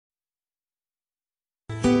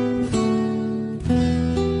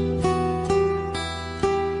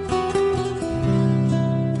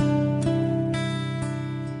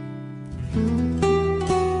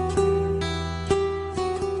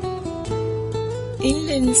Yến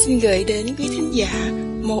Linh xin gửi đến quý thính giả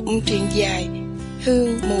một truyện dài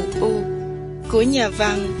Hương Mù U của nhà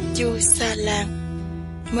văn Chu Sa Lan.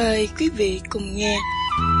 Mời quý vị cùng nghe.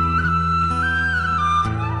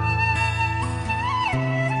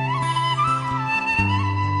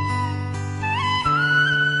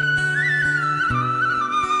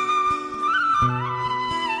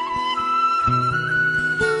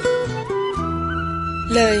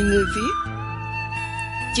 Lời người viết.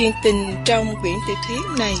 Chuyện tình trong quyển tiểu thuyết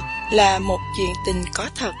này là một chuyện tình có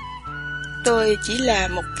thật. Tôi chỉ là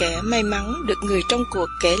một kẻ may mắn được người trong cuộc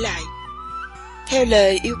kể lại. Theo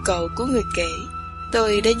lời yêu cầu của người kể,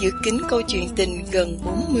 tôi đã giữ kín câu chuyện tình gần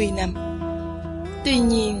 40 năm. Tuy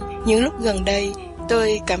nhiên, những lúc gần đây,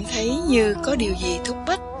 tôi cảm thấy như có điều gì thúc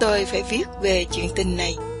bách tôi phải viết về chuyện tình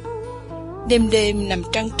này. Đêm đêm nằm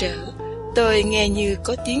trăn trở, tôi nghe như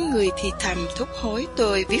có tiếng người thì thầm thúc hối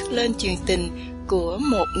tôi viết lên chuyện tình của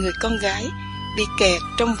một người con gái bị kẹt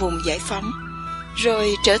trong vùng giải phóng,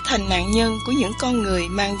 rồi trở thành nạn nhân của những con người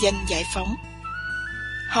mang danh giải phóng.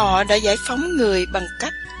 Họ đã giải phóng người bằng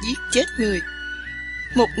cách giết chết người.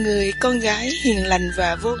 Một người con gái hiền lành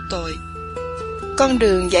và vô tội. Con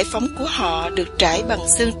đường giải phóng của họ được trải bằng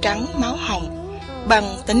xương trắng máu hồng,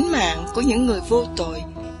 bằng tính mạng của những người vô tội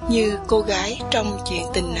như cô gái trong chuyện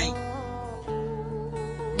tình này.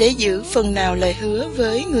 Để giữ phần nào lời hứa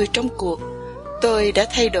với người trong cuộc, tôi đã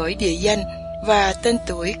thay đổi địa danh và tên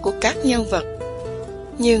tuổi của các nhân vật.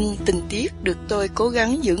 Nhưng tình tiết được tôi cố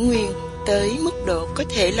gắng giữ nguyên tới mức độ có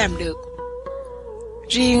thể làm được.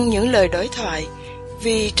 Riêng những lời đối thoại,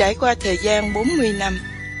 vì trải qua thời gian 40 năm,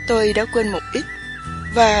 tôi đã quên một ít,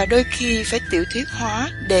 và đôi khi phải tiểu thuyết hóa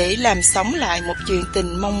để làm sống lại một chuyện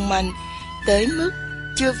tình mong manh, tới mức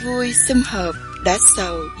chưa vui sum họp đã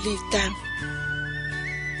sầu ly tan.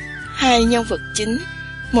 Hai nhân vật chính,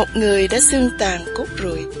 một người đã xương tàn cốt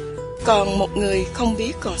rụi, còn một người không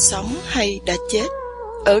biết còn sống hay đã chết,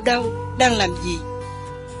 ở đâu, đang làm gì.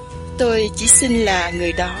 Tôi chỉ xin là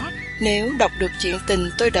người đó, nếu đọc được chuyện tình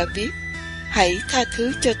tôi đã viết, hãy tha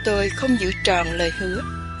thứ cho tôi không giữ tròn lời hứa.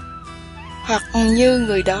 Hoặc như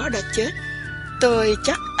người đó đã chết, tôi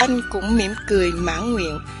chắc anh cũng mỉm cười mãn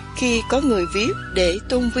nguyện khi có người viết để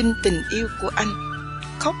tôn vinh tình yêu của anh,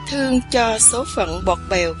 khóc thương cho số phận bọt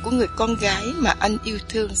bèo của người con gái mà anh yêu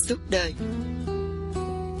thương suốt đời.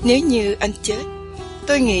 Nếu như anh chết,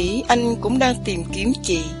 tôi nghĩ anh cũng đang tìm kiếm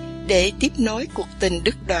chị để tiếp nối cuộc tình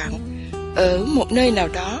đứt đoạn, ở một nơi nào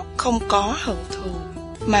đó không có hận thù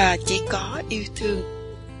mà chỉ có yêu thương.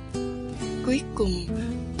 Cuối cùng,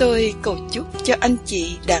 tôi cầu chúc cho anh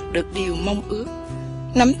chị đạt được điều mong ước,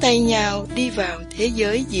 nắm tay nhau đi vào thế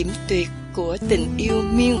giới diễm tuyệt của tình yêu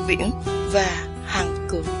miên viễn và hằng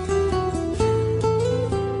cự.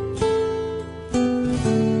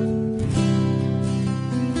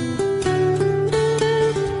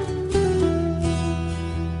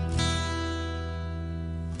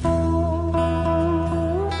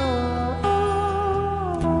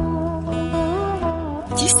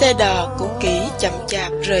 Chiếc xe đò cũ kỹ chậm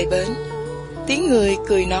chạp rời bến. Tiếng người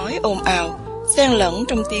cười nói ồn ào, xen lẫn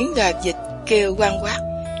trong tiếng gà vịt kêu oang oát,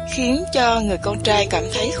 khiến cho người con trai cảm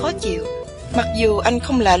thấy khó chịu. Mặc dù anh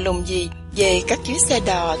không lạ lùng gì về các chuyến xe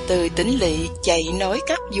đò từ tỉnh lỵ chạy nối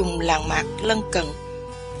các vùng làng mạc lân cận.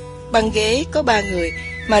 Băng ghế có 3 người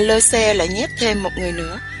mà lơ xe lại nhét thêm một người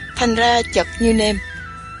nữa, thành ra chật như nêm.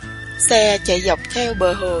 Xe chạy dọc theo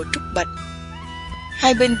bờ hồ trúc bạch.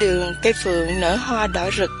 Hai bên đường cây phượng nở hoa đỏ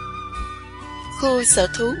rực. Khu sở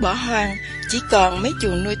thú bỏ hoang chỉ còn mấy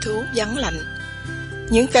chuồng nuôi thú vắng lạnh.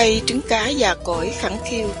 Những cây trứng cá già cỗi khẳng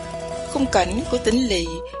khiu. Khung cảnh của tỉnh lỵ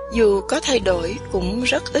dù có thay đổi cũng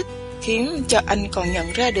rất ít, khiến cho anh còn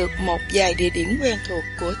nhận ra được một vài địa điểm quen thuộc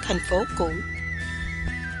của thành phố cũ.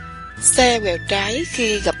 Xe quẹo trái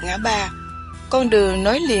khi gặp ngã ba. Con đường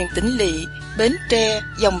nối liền tỉnh lỵ, Bến Tre,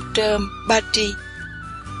 Dòng Trơm, Ba Tri.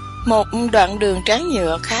 Một đoạn đường tráng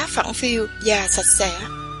nhựa khá phẳng phiu và sạch sẽ.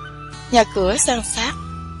 Nhà cửa san sát,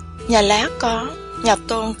 nhà lá có, nhà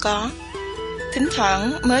tôn có. Thỉnh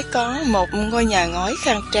thoảng mới có một ngôi nhà ngói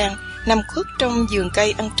khang trang nằm khuất trong vườn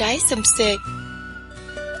cây ăn trái xum xê.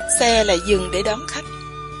 Xe lại dừng để đón khách.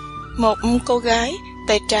 Một cô gái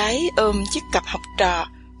tay trái ôm chiếc cặp học trò,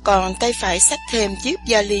 còn tay phải xách thêm chiếc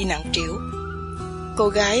vali nặng trĩu. Cô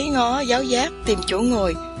gái ngó giáo giác tìm chỗ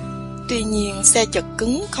ngồi. Tuy nhiên xe chật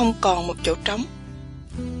cứng không còn một chỗ trống.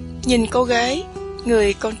 Nhìn cô gái,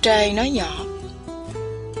 người con trai nói nhỏ: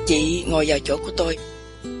 "Chị ngồi vào chỗ của tôi."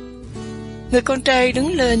 Người con trai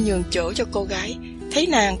đứng lên nhường chỗ cho cô gái. Thấy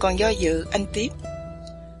nàng còn do dự, anh tiếp: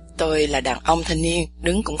 "Tôi là đàn ông thanh niên,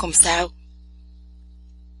 đứng cũng không sao."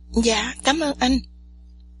 "Dạ, cảm ơn anh."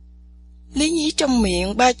 Lý nhí trong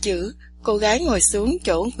miệng 3 chữ Cô gái ngồi xuống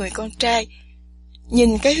chỗ người con trai,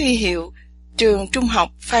 nhìn cái huy hiệu trường trung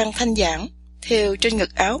học Phan Thanh Giảng thêu trên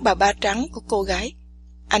ngực áo bà ba trắng của cô gái.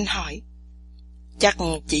 Anh hỏi, chắc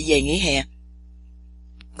chị về nghỉ hè?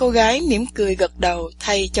 Cô gái mỉm cười gật đầu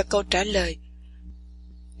thay cho câu trả lời.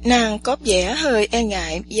 Nàng có vẻ hơi e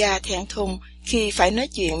ngại và thẹn thùng khi phải nói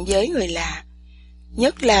chuyện với người lạ,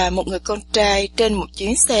 nhất là một người con trai trên một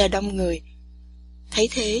chuyến xe đông người. Thấy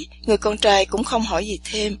thế, người con trai cũng không hỏi gì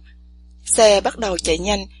thêm. Xe bắt đầu chạy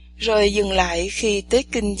nhanh, rồi dừng lại khi tới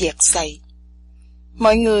kinh Dẹt Sậy.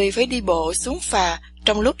 Mọi người phải đi bộ xuống phà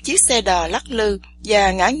trong lúc chiếc xe đò lắc lư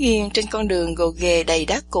và ngã nghiêng trên con đường gồ ghề đầy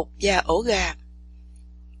đá cục và ổ gà.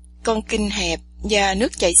 Con kinh hẹp và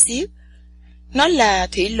nước chảy xiết. Nó là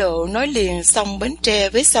thủy lộ nối liền sông Bến Tre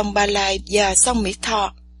với sông Ba Lai và sông Mỹ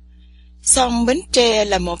Tho. Sông Bến Tre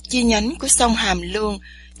là một chi nhánh của sông Hàm Luông,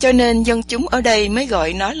 cho nên dân chúng ở đây mới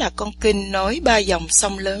gọi nó là con kinh nối ba dòng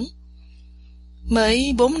sông lớn.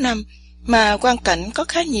 Mới 4 năm mà quang cảnh có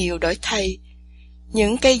khá nhiều đổi thay.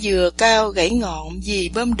 Những cây dừa cao gãy ngọn vì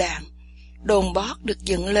bơm đạn, đồn bót được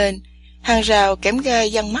dựng lên, hàng rào kẽm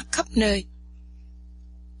gai giăng mắt khắp nơi.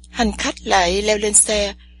 Hành khách lại leo lên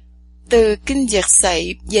xe. Từ kinh Dẹt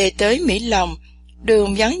Sậy về tới Mỹ Lòng,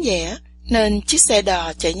 đường vắng vẻ nên chiếc xe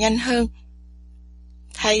đò chạy nhanh hơn.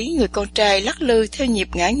 Thấy người con trai lắc lư theo nhịp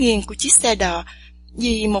ngã nghiêng của chiếc xe đò,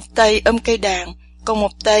 vì một tay ôm cây đàn, còn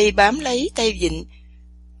một tay bám lấy tay vịn.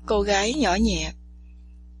 Cô gái nhỏ nhẹ,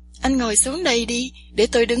 anh ngồi xuống đây đi, để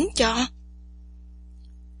tôi đứng cho.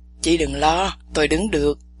 Chị đừng lo, tôi đứng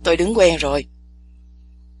được, tôi đứng quen rồi.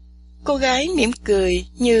 Cô gái mỉm cười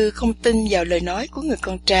như không tin vào lời nói của người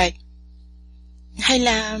con trai. Hay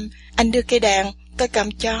là anh đưa cây đàn, tôi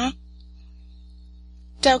cầm cho.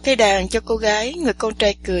 Trao cây đàn cho cô gái, người con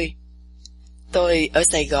trai cười. Tôi ở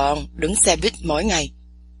Sài Gòn, đứng xe buýt mỗi ngày.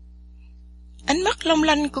 Ánh mắt long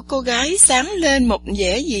lanh của cô gái sáng lên một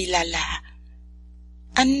vẻ gì là lạ.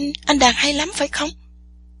 Anh đàn hay lắm phải không?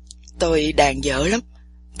 Tôi đàn dở lắm.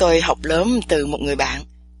 Tôi học lớn từ một người bạn.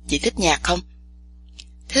 Chị thích nhạc không?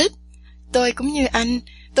 Thích. Tôi cũng như anh,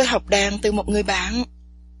 tôi học đàn từ một người bạn.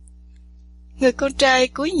 Người con trai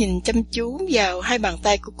cúi nhìn chăm chú vào hai bàn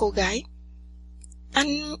tay của cô gái.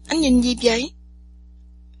 Anh nhìn gì vậy?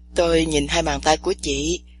 Tôi nhìn hai bàn tay của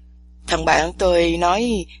chị. Thằng bạn tôi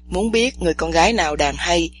nói muốn biết người con gái nào đàn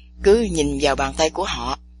hay, cứ nhìn vào bàn tay của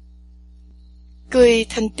họ. Cười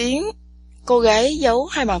thành tiếng, cô gái giấu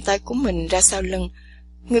hai bàn tay của mình ra sau lưng.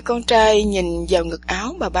 Người con trai nhìn vào ngực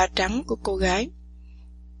áo bà ba trắng của cô gái.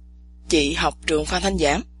 Chị học trường Phan Thanh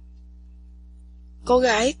Giảng? Cô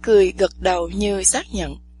gái cười gật đầu như xác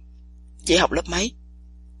nhận. Chị học lớp mấy?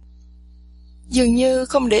 Dường như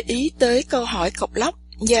không để ý tới câu hỏi cộc lốc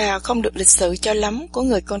và không được lịch sự cho lắm của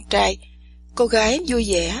người con trai, cô gái vui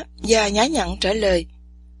vẻ và nhã nhặn trả lời.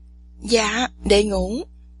 Dạ, đệ ngũ.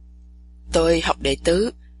 Tôi học đệ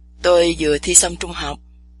tứ, tôi vừa thi xong trung học.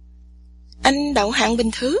 Anh đậu hạng bình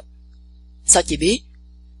thứ? Sao chị biết?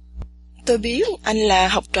 Tôi biết anh là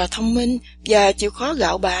học trò thông minh và chịu khó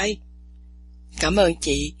gạo bài. Cảm ơn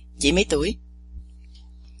chị mấy tuổi?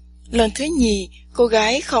 Lần thứ nhì, cô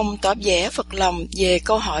gái không tỏ vẻ phật lòng về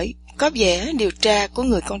câu hỏi có vẻ điều tra của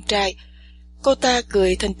người con trai. Cô ta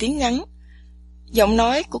cười thành tiếng ngắn. Giọng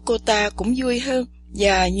nói của cô ta cũng vui hơn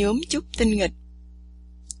và nhuốm chút tinh nghịch.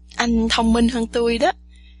 Anh thông minh hơn tôi đó.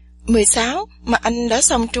 16 mà anh đã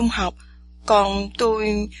xong trung học, còn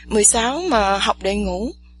tôi 16 mà học đệ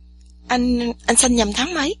ngũ. Anh sanh nhầm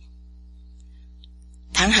tháng mấy?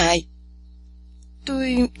 Tháng 2.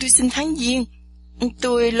 Tôi sinh tháng Giêng.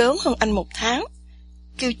 Tôi lớn hơn anh 1 tháng.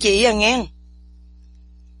 Kêu chị à nghe.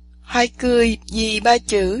 Hoài cười vì ba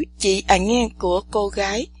chữ chị à nghe của cô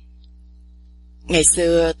gái. Ngày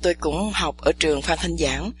xưa tôi cũng học ở trường Phan Thanh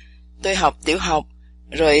Giảng. Tôi học tiểu học,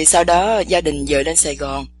 rồi sau đó gia đình dời lên Sài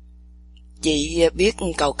Gòn. Chị biết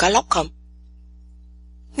cầu Cá Lóc không?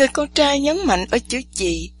 Người con trai nhấn mạnh ở chữ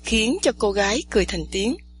chị khiến cho cô gái cười thành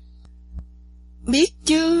tiếng. Biết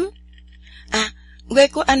chứ. À, quê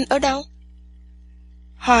của anh ở đâu?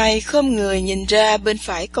 Hoài khom người nhìn ra bên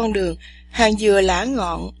phải con đường, hàng dừa lả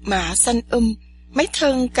ngọn, mạ xanh mấy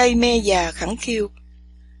thân cây me già khẳng khiu.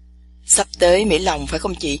 Sắp tới Mỹ Lòng phải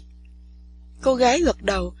không chị? Cô gái gật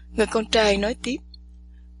đầu, người con trai nói tiếp.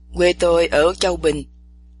 Quê tôi ở Châu Bình.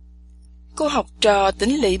 Cô học trò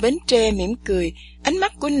tỉnh lỵ Bến Tre mỉm cười, ánh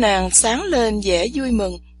mắt của nàng sáng lên vẻ vui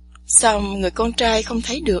mừng. Xong người con trai không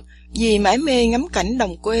thấy được vì mải mê ngắm cảnh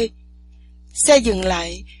đồng quê. Xe dừng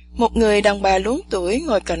lại, một người đàn bà luống tuổi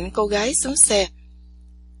ngồi cạnh cô gái xuống xe.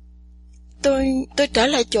 Tôi trả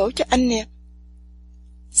lại chỗ cho anh nè.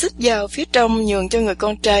 Xích vào phía trong nhường cho người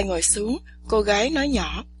con trai ngồi xuống, cô gái nói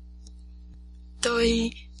nhỏ.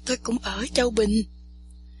 tôi cũng ở Châu Bình.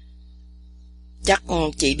 Chắc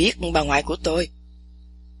chị biết bà ngoại của tôi.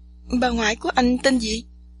 Bà ngoại của anh tên gì?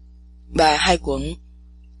 Bà Hai Quận.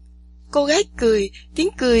 Cô gái cười, tiếng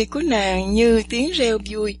cười của nàng như tiếng reo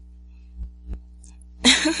vui.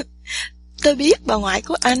 Tôi biết bà ngoại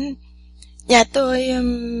của anh. Nhà tôi...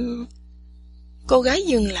 Cô gái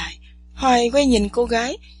dừng lại. Hoài quay nhìn cô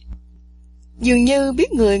gái. Dường như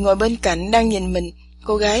biết người ngồi bên cạnh đang nhìn mình.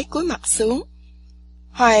 Cô gái cúi mặt xuống.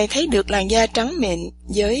 Hoài thấy được làn da trắng mịn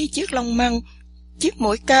với chiếc lông măng, chiếc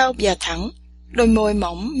mũi cao và thẳng, đôi môi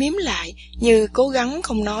mỏng mím lại như cố gắng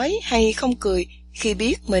không nói hay không cười khi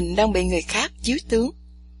biết mình đang bị người khác chiếu tướng.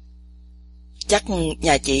 Chắc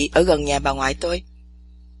nhà chị ở gần nhà bà ngoại tôi.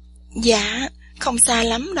 Dạ, không xa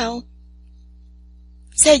lắm đâu.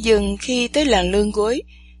 Xe dừng khi tới làn lương gối.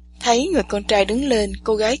 Thấy người con trai đứng lên,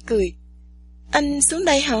 cô gái cười. Anh xuống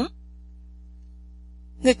đây hả?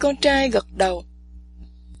 Người con trai gật đầu.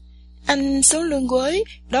 Anh xuống lương gối,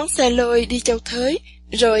 đón xe lôi đi Châu Thới,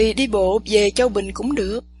 rồi đi bộ về Châu Bình cũng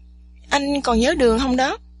được. Anh còn nhớ đường không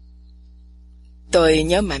đó? Tôi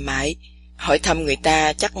nhớ mãi mãi, hỏi thăm người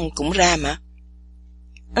ta chắc cũng ra mà.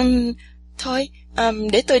 Thôi,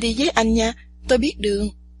 để tôi đi với anh nha, tôi biết đường.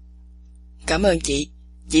 Cảm ơn chị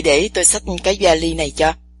để tôi xách cái vali này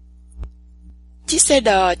cho. Chiếc xe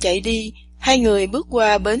đò chạy đi, hai người bước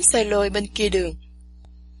qua bến xe lôi bên kia đường.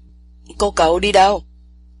 Cô cậu đi đâu?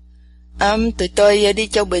 Tụi tôi đi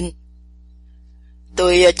Châu Bình.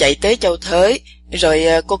 Tôi chạy tới Châu Thới, rồi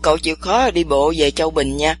cô cậu chịu khó đi bộ về Châu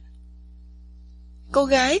Bình nha. Cô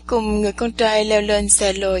gái cùng người con trai leo lên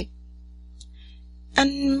xe lôi.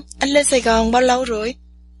 Anh lên Sài Gòn bao lâu rồi?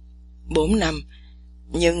 4 năm.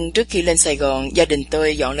 Nhưng trước khi lên Sài Gòn, gia đình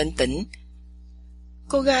tôi dọn lên tỉnh.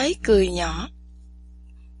 Cô gái cười nhỏ.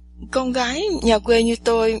 Con gái nhà quê như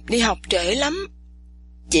tôi đi học trễ lắm.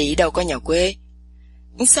 Chị đâu có nhà quê.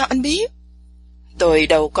 Sao anh biết? Tôi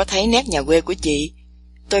đâu có thấy nét nhà quê của chị.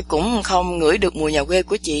 Tôi cũng không ngửi được mùi nhà quê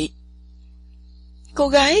của chị. Cô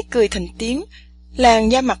gái cười thành tiếng.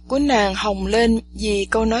 Làn da mặt của nàng hồng lên vì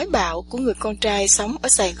câu nói bạo của người con trai sống ở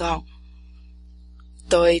Sài Gòn.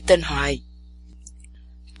 Tôi tên Hoài.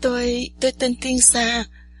 Tôi tên Tiên Sa,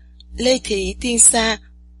 Lê Thị Tiên Sa.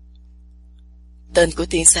 Tên của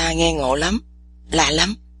Tiên Sa nghe ngộ lắm, lạ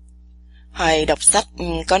lắm. Hoài đọc sách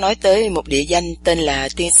có nói tới một địa danh tên là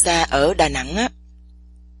Tiên Sa ở Đà Nẵng á.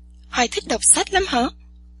 Hoài thích đọc sách lắm hả?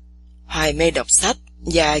 Hoài mê đọc sách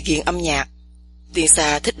và ghiền âm nhạc. Tiên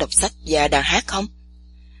Sa thích đọc sách và đàn hát không?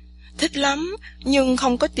 Thích lắm, nhưng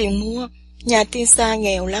không có tiền mua. Nhà Tiên Sa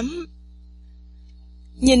nghèo lắm.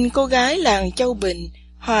 Nhìn cô gái làng Châu Bình,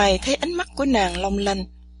 Hoài thấy ánh mắt của nàng long lanh.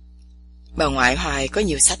 Bà ngoại Hoài có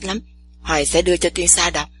nhiều sách lắm, Hoài sẽ đưa cho Tiên Sa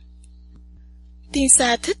đọc. Tiên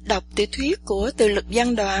Sa thích đọc tiểu thuyết của Từ Lực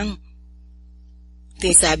Văn Đoàn.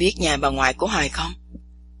 Tiên Sa biết nhà bà ngoại của Hoài không?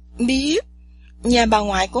 Biết, nhà bà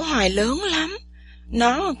ngoại của Hoài lớn lắm.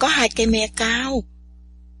 Nó có 2 cây me cao.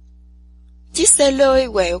 Chiếc xe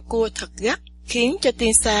lôi quẹo cua thật gắt, khiến cho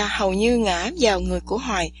Tiên Sa hầu như ngã vào người của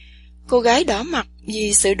Hoài. Cô gái đỏ mặt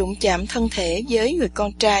vì sự đụng chạm thân thể với người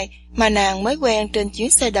con trai mà nàng mới quen trên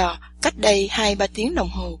chuyến xe đò cách đây 2-3 tiếng đồng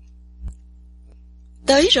hồ.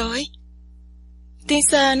 Tới rồi. Tiên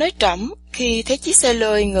Sa nói trỏng khi thấy chiếc xe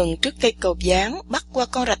lôi ngừng trước cây cầu dáng bắc qua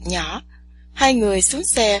con rạch nhỏ. Hai người xuống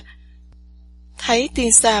xe. Thấy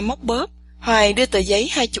Tiên Sa móc bóp, Hoài đưa tờ giấy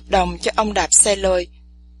 20 đồng cho ông đạp xe lôi.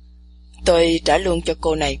 Tôi trả lương cho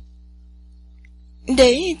cô này.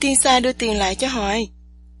 Để Tiên Sa đưa tiền lại cho Hoài.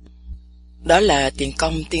 Đó là tiền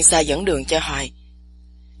công Tiên Sa dẫn đường cho Hoài.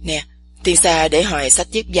 Nè, Tiên Sa để Hoài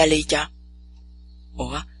xách chiếc vali cho.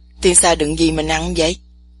 Ủa, Tiên Sa đựng gì mà nặng vậy?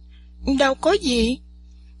 Đâu có gì.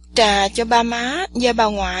 Trà cho ba má và bà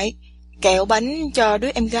ngoại, kẹo bánh cho đứa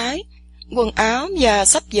em gái, quần áo và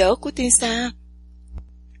sách vở của Tiên Sa.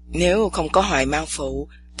 Nếu không có Hoài mang phụ,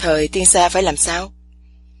 thời Tiên Sa phải làm sao?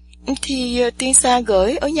 Thì Tiên Sa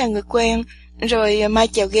gửi ở nhà người quen, rồi mai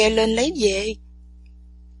chèo ghe lên lấy về.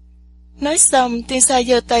 Nói xong, Tiên Sa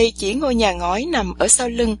giơ tay chỉ ngôi nhà ngói nằm ở sau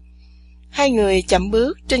lưng. Hai người chậm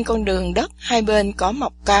bước trên con đường đất hai bên cỏ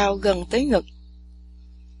mọc cao gần tới ngực.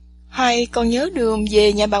 Hoài còn nhớ đường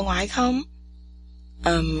về nhà bà ngoại không?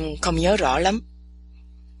 Không nhớ rõ lắm.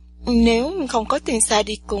 Nếu không có Tiên Sa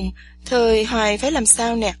đi cùng, thời Hoài phải làm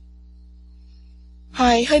sao nè?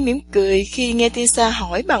 Hoài hơi mỉm cười khi nghe Tiên Sa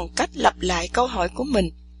hỏi bằng cách lặp lại câu hỏi của mình.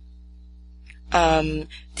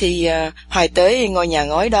 Hoài tới ngôi nhà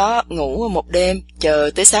ngói đó ngủ một đêm,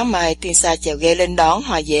 chờ tới sáng mai Tiên Sa chèo ghe lên đón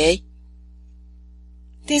Hoài về.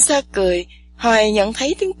 Tiên Sa cười, Hoài nhận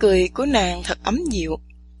thấy tiếng cười của nàng thật ấm dịu.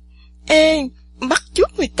 Ê, bắt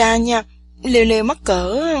chước người ta nha, liều liều mắc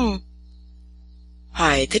cỡ.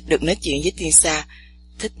 Hoài thích được nói chuyện với Tiên Sa,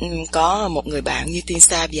 thích có một người bạn như Tiên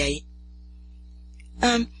Sa vậy.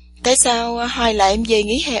 Tại sao Hoài lại về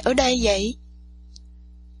nghỉ hè ở đây vậy?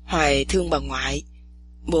 Hoài thương bà ngoại,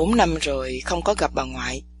 4 năm rồi không có gặp bà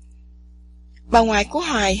ngoại. Bà ngoại của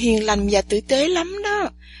Hoài hiền lành và tử tế lắm đó.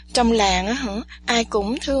 Trong làng ai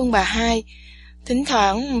cũng thương bà hai. Thỉnh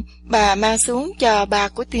thoảng bà mang xuống cho bà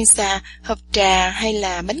của Tiên Sa hộp trà hay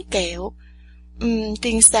là bánh kẹo.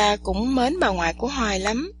 Tiên Sa cũng mến bà ngoại của Hoài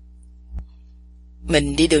lắm.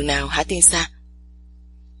 Mình đi đường nào hả Tiên Sa?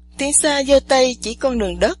 Tiên Sa giơ tay chỉ con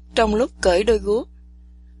đường đất trong lúc cởi đôi guốc.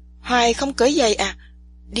 Hoài không cởi giày à?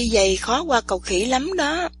 Đi giày khó qua cầu khỉ lắm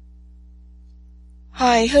đó.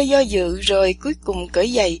 Hoài hơi do dự rồi cuối cùng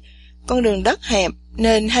cởi giày. Con đường đất hẹp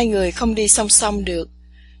nên hai người không đi song song được.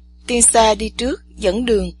 Tiên Sa đi trước dẫn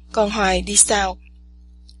đường, còn Hoài đi sau.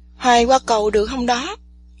 Hoài qua cầu được không đó?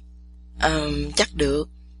 Chắc được.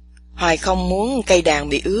 Hoài không muốn cây đàn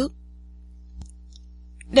bị ướt.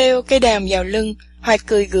 Đeo cây đàn vào lưng, Hoài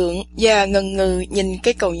cười gượng và ngần ngừ nhìn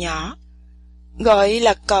cây cầu nhỏ. Gọi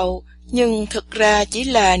là cầu, nhưng thực ra chỉ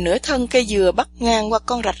là nửa thân cây dừa bắc ngang qua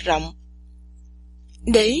con rạch rộng.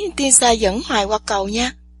 Để Tiên Sa dẫn Hoài qua cầu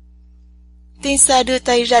nha. Tiên Sa đưa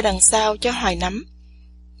tay ra đằng sau cho Hoài nắm.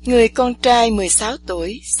 Người con trai 16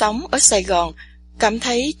 tuổi sống ở Sài Gòn cảm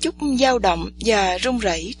thấy chút dao động và run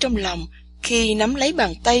rẩy trong lòng khi nắm lấy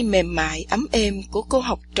bàn tay mềm mại ấm êm của cô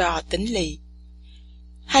học trò tỉnh lỵ.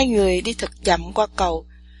 Hai người đi thật chậm qua cầu.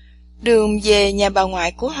 Đường về nhà bà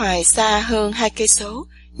ngoại của Hoài xa hơn 2 cây số,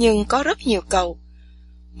 nhưng có rất nhiều cầu.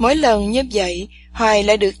 Mỗi lần như vậy, Hoài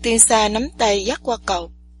lại được Tiên Sa nắm tay dắt qua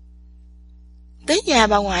cầu. Tới nhà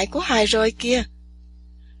bà ngoại của Hoài rồi kia.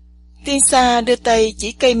 Tiên Sa đưa tay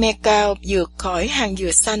chỉ cây me cao vượt khỏi hàng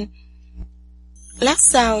dừa xanh. Lát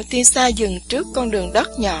sau, Tiên Sa dừng trước con đường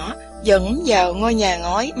đất nhỏ dẫn vào ngôi nhà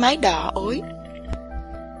ngói mái đỏ ối.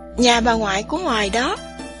 Nhà bà ngoại của Hoài đó.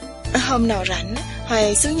 Hôm nào rảnh,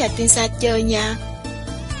 Hoài xuống nhà Tiên Sa chơi nha.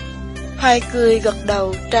 Hoài cười gật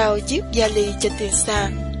đầu trao chiếc vali cho Tiên Sa.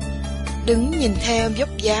 Đứng nhìn theo vóc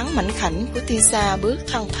dáng mảnh khảnh của Tiên Sa bước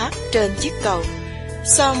thon thắt trên chiếc cầu.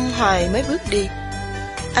 Xong Hoài mới bước đi.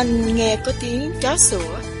 Anh nghe có tiếng chó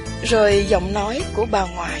sủa, rồi giọng nói của bà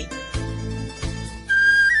ngoại.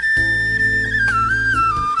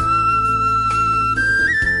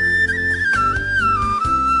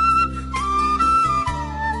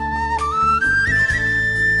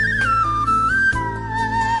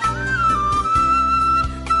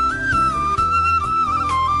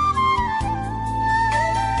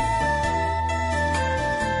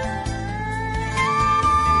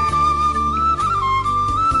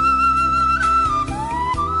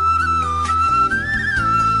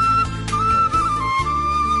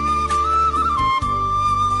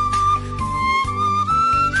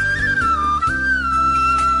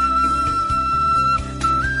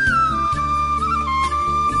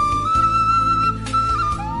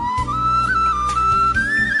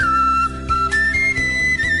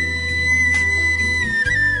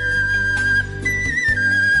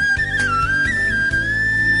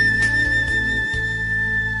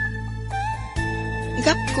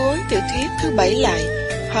 Gấp cuốn tiểu thuyết thứ 7 lại,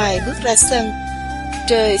 Hoài bước ra sân.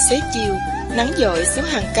 Trời xế chiều, nắng dội xuống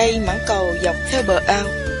hàng cây mãng cầu dọc theo bờ ao.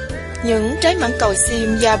 Những trái mãng cầu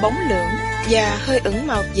xiêm da bóng lưỡng và hơi ửng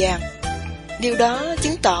màu vàng. Điều đó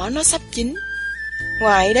chứng tỏ nó sắp chín.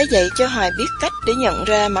 Ngoại đã dạy cho Hoài biết cách để nhận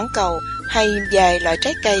ra mãng cầu hay vài loại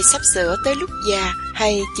trái cây sắp sửa tới lúc già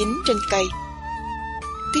hay chín trên cây.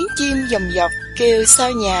 Tiếng chim dòng dọc kêu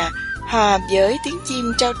sao nhà hòa với tiếng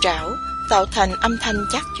chim trao trảo tạo thành âm thanh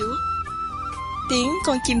chát chúa. Tiếng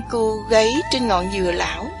con chim cu gáy trên ngọn dừa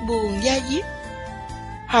lão buồn da diết.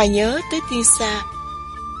 Hoài nhớ tới Tiên Sa.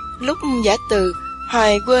 Lúc giả từ,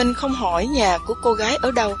 Hoài quên không hỏi nhà của cô gái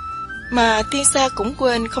ở đâu, mà Tiên Sa cũng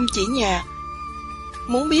quên không chỉ nhà.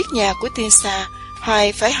 Muốn biết nhà của Tiên Sa,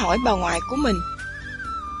 Hoài phải hỏi bà ngoại của mình.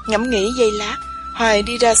 Ngẫm nghĩ giây lát, Hoài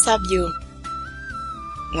đi ra sau giường.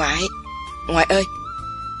 Ngoại ơi,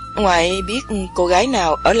 ngoại biết cô gái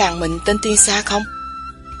nào ở làng mình tên Tiên Sa không?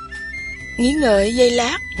 Nghĩ ngợi giây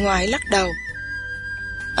lát, ngoại lắc đầu.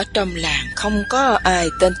 Ở trong làng không có ai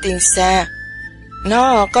tên Tiên Sa.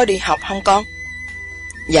 Nó có đi học không con?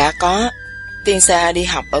 Dạ có, Tiên Sa đi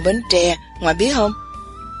học ở Bến Tre, ngoại biết không?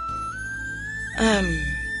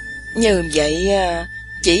 Như vậy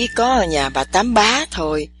chỉ có nhà bà Tám Bá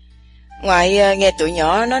thôi. Ngoại nghe tụi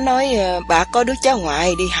nhỏ nó nói bà có đứa cháu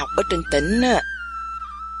ngoại đi học ở trên tỉnh.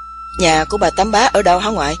 Nhà của bà Tám Bá ở đâu hả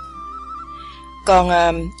ngoại? Con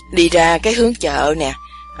đi ra cái hướng chợ nè,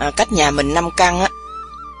 cách nhà mình 5 căn á.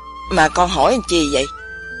 Mà con hỏi làm chi vậy?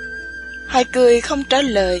 Hoài cười không trả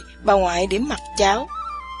lời Bà ngoại điểm mặt cháu.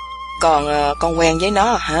 Con quen với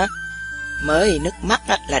nó hả? Mới nứt mắt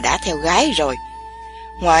là đã theo gái rồi.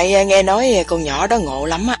 Ngoại nghe nói con nhỏ đó ngộ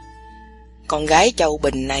lắm á. Con gái Châu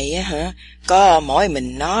Bình này hả, có mỗi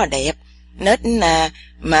mình nó đẹp, nết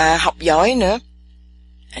mà học giỏi nữa.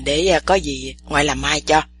 Để có gì ngoại làm mai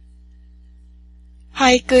cho.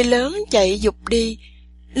 Hoài cười lớn chạy giục đi.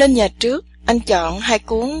 Lên nhà trước, anh chọn 2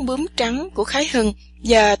 cuốn Bướm Trắng của Khái Hưng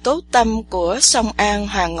và Tố Tâm của Song An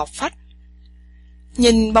Hoàng Ngọc Phách.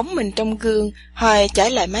 Nhìn bóng mình trong gương, Hoài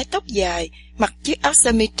chải lại mái tóc dài, mặc chiếc áo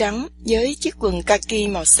sơ mi trắng với chiếc quần kaki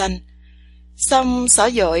màu xanh. Xong xỏ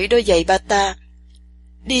dội đôi giày bata.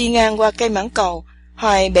 Đi ngang qua cây mãng cầu,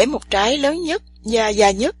 Hoài bẻ một trái lớn nhất và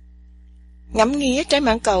dài nhất. Ngắm nghía trái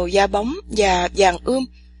mãng cầu da bóng và vàng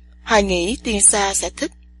Hoài nghĩ Tiên Sa sẽ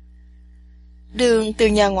thích. Đường từ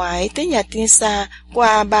nhà ngoại tới nhà Tiên Sa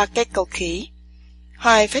qua 3 cây cầu khỉ.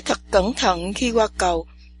 Hoài phải thật cẩn thận khi qua cầu,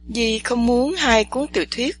 vì không muốn 2 cuốn tiểu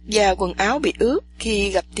thuyết và quần áo bị ướt khi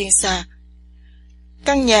gặp Tiên Sa.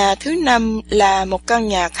 Căn nhà thứ 5 là một căn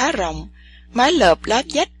nhà khá rộng, mái lợp lá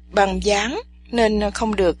vách bằng dán nên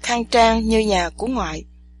không được khang trang như nhà của ngoại.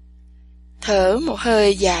 Thở một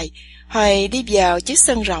hơi dài, Hoài đi vào chiếc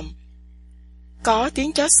sân rộng. Có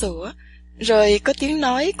tiếng chó sủa, rồi có tiếng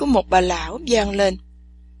nói của một bà lão vang lên.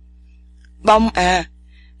 Bông à,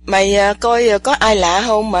 mày coi có ai lạ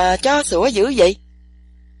không mà chó sủa dữ vậy?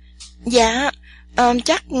 Dạ,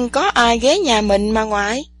 chắc có ai ghé nhà mình mà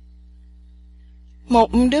ngoại. Một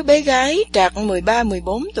đứa bé gái trạc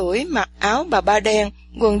 13-14 tuổi mặc áo bà ba đen,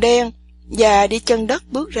 quần đen và đi chân đất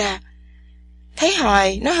bước ra. Thấy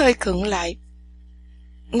Hoài, nó hơi khựng lại.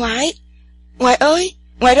 Ngoại ơi,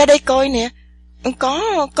 ngoại ra đây coi nè.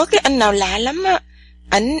 Có cái anh nào lạ lắm á.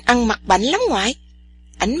 Ảnh ăn mặc bảnh lắm ngoại.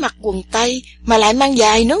 Ảnh mặc quần tây mà lại mang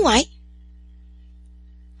giày nữa ngoại.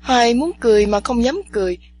 Hoài muốn cười mà không dám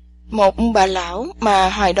cười. Một bà lão mà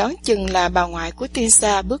Hoài đoán chừng là bà ngoại của Tiên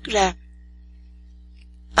Sa bước ra.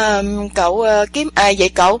 Cậu kiếm ai vậy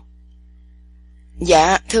cậu?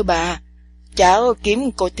 Dạ, thưa bà, cháu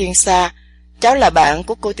kiếm cô Tiên Sa. Cháu là bạn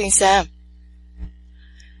của cô Tiên Sa.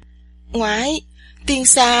 Ngoại, Tiên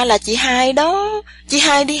Sa là chị Hai đó. Chị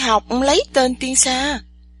Hai đi học lấy tên Tiên Sa.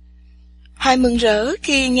 Hoài mừng rỡ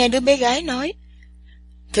khi nghe đứa bé gái nói.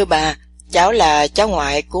 Thưa bà, cháu là cháu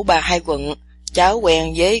ngoại của bà Hai Quận. Cháu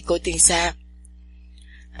quen với cô Tiên Sa.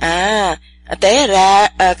 À, té ra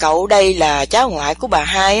cậu đây là cháu ngoại của bà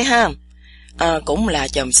Hai ha. Cũng là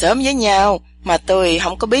chòm xóm với nhau mà tôi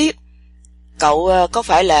không có biết. Cậu có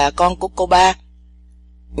phải là con của cô ba?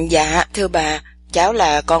 Dạ, thưa bà, cháu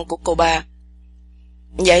là con của cô ba.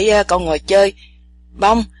 Vậy cậu ngồi chơi.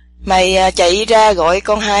 Bông, mày chạy ra gọi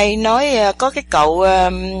con Hai nói có cái cậu...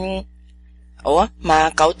 Ủa, mà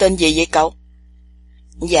cậu tên gì vậy cậu?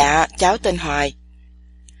 Dạ, cháu tên Hoài.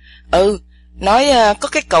 Nói có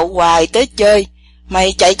cái cậu Hoài tới chơi.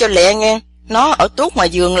 Mày chạy cho lẹ nghe, nó ở tuốt ngoài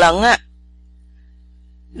vườn lận á.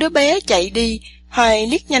 Đứa bé chạy đi, Hoài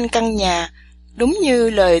liếc nhanh căn nhà. Đúng như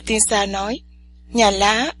lời Tiên Sa nói, nhà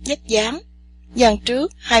lá, vách dán. Dàn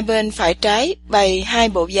trước, hai bên phải trái bày 2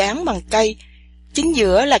 bộ dán bằng cây. Chính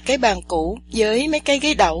giữa là cái bàn cũ với mấy cái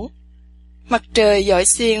ghế đẩu. Mặt trời dọi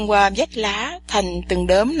xuyên qua vách lá thành từng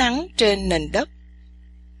đốm nắng trên nền đất.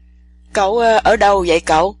 Cậu ở đâu vậy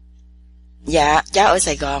cậu? Dạ, cháu ở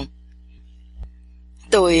Sài Gòn.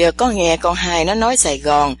 Tôi có nghe con Hai nó nói Sài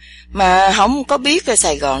Gòn, mà không có biết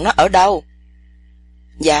Sài Gòn nó ở đâu.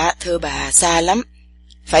 Dạ, thưa bà, xa lắm.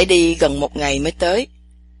 Phải đi gần 1 ngày mới tới.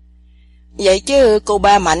 Vậy chứ cô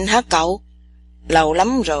ba Mạnh hả cậu? Lâu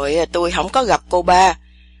lắm rồi tôi không có gặp cô ba.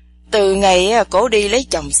 Từ ngày cổ đi lấy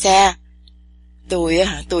chồng xa.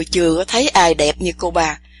 Tôi chưa có thấy ai đẹp như cô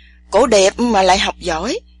bà. Cổ đẹp mà lại học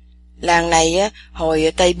giỏi. Làng này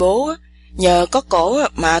hồi Tây Bố nhờ có cổ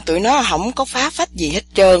mà tụi nó không có phá phách gì hết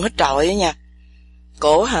trơn hết trọi nha.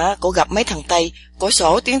 Cổ gặp mấy thằng Tây, cổ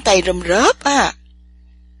sổ tiếng Tây rôm rớp á.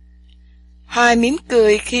 Hoài mỉm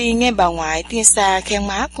cười khi nghe bà ngoại Tiên Sa khen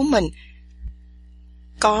má của mình.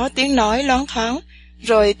 Có tiếng nói loáng thoáng,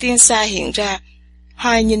 rồi Tiên Sa hiện ra.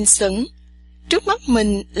 Hoài nhìn sững. Trước mắt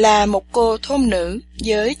mình là một cô thôn nữ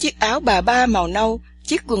với chiếc áo bà ba màu nâu,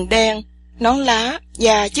 chiếc quần đen, nón lá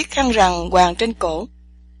và chiếc khăn rằn quàng trên cổ.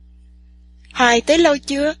 Hoài tới lâu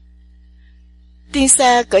chưa? Tiên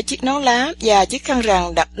Sa cởi chiếc nón lá và chiếc khăn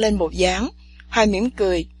rằn đặt lên bộ dán. Hoài mỉm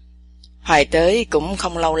cười. Hoài tới cũng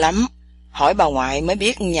không lâu lắm. Hỏi bà ngoại mới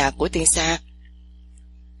biết nhà của Tiên Sa.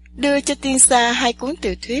 Đưa cho Tiên Sa 2 cuốn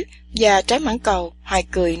tiểu thuyết và trái mãng cầu. Hoài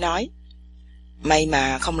cười nói. May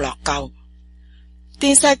mà không lọt cầu.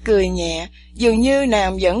 Tiên Sa cười nhẹ, dường như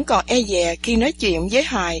nàng vẫn còn e dè khi nói chuyện với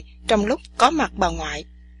Hoài trong lúc có mặt bà ngoại.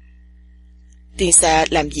 Tiên Sa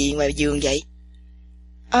làm gì ngoài vườn vậy?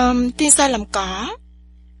 Tiên Sa làm cỏ.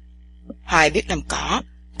 Hoài biết làm cỏ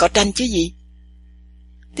tranh chứ gì?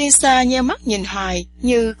 Tiên Sa nheo mắt nhìn Hoài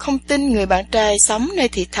như không tin người bạn trai sống nơi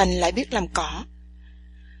thị thành lại biết làm cỏ.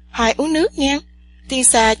 Hoài uống nước nghe. Tiên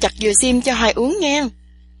Sa chặt dừa xiêm cho Hoài uống nghe.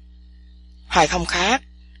 Hoài không khát.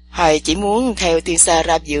 Hoài chỉ muốn theo Tiên Sa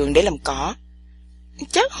ra vườn để làm cỏ.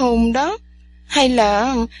 Chắc hùng đó. Hay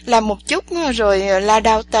là làm một chút rồi la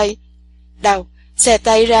đau tay. Đâu, xè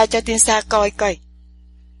tay ra cho Tiên Sa coi coi.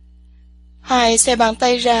 Hoài xè bàn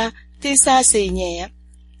tay ra. Tiên Sa xì nhẹ.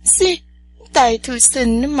 Xì, tay thư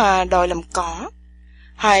sinh mà đòi làm cỏ.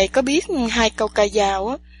 Hoài có biết 2 câu ca dao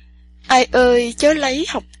á. Ai ơi chớ lấy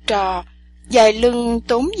học trò, dài lưng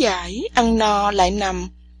tốn giải, ăn no lại nằm,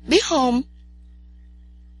 biết không?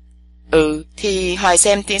 Thì Hoài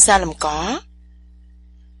xem Tiên Sa làm cỏ.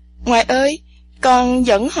 Ngoại ơi, con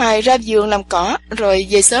dẫn Hoài ra vườn làm cỏ rồi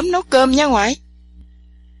về sớm nấu cơm nha ngoại.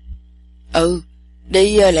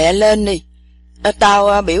 Đi lẹ lên đi.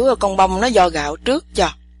 Tao biểu con bông nó vo gạo trước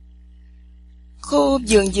cho. Khu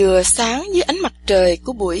vườn dừa sáng dưới ánh mặt trời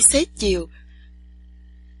của buổi xế chiều.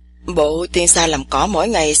 Bộ Tiên Sa làm cỏ mỗi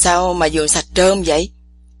ngày sao mà vườn sạch trơn vậy?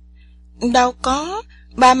 Đâu có,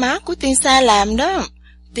 ba má của Tiên Sa làm đó.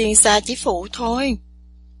 Tiên Sa chỉ phụ thôi.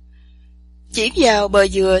 Chỉ vào bờ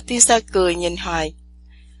dừa, Tiên Sa cười nhìn Hoài.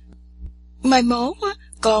 Mai mốt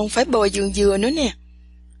còn phải bồi vườn dừa nữa nè.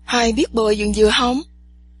 Hoài biết bồi vườn dừa không?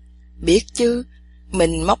 Biết chứ,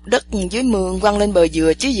 mình móc đất dưới mương quăng lên bờ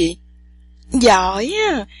dừa chứ gì. Giỏi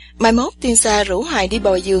á, mai mốt Tiên Sa rủ Hoài đi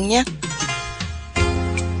bồi vườn nha.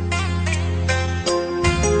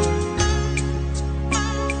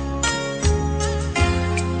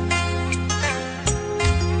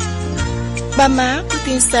 Ba má của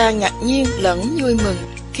Tiên Sa ngạc nhiên lẫn vui mừng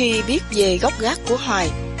khi biết về gốc gác của Hoài.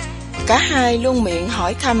 Cả hai luôn miệng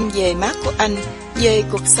hỏi thăm về má của anh, về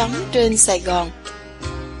cuộc sống trên Sài Gòn.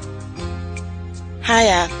 Hai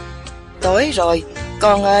à, tối rồi,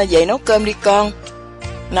 con về nấu cơm đi con.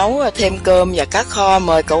 Nấu thêm cơm và cá kho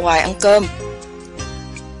mời cậu Hoài ăn cơm.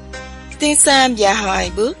 Tiên Sa và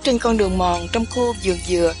Hoài bước trên con đường mòn trong khu vườn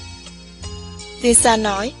dừa. Tiên Sa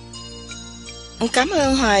nói, cảm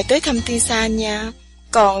ơn Hoài tới thăm Tiên Sa nha,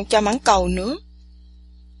 còn cho mãn cầu nữa.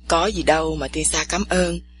 Có gì đâu mà Tiên Sa cảm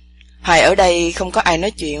ơn. Hoài ở đây không có ai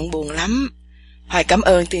nói chuyện buồn lắm. Hoài cảm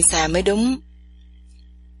ơn Tiên Sa mới đúng.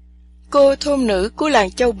 Cô thôn nữ của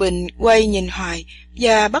làng Châu Bình quay nhìn Hoài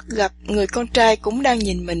và bắt gặp người con trai cũng đang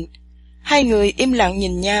nhìn mình. Hai người im lặng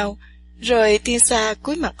nhìn nhau, rồi Tiên Sa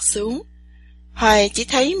cúi mặt xuống. Hoài chỉ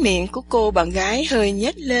thấy miệng của cô bạn gái hơi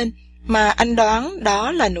nhếch lên, mà anh đoán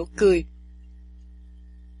đó là nụ cười.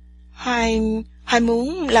 Hoài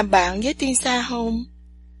muốn làm bạn với Tiên Sa không?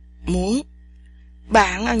 Muốn.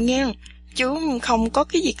 Bạn à nghe, chú không có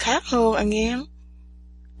cái gì khác hơn à nghe.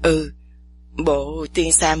 Bộ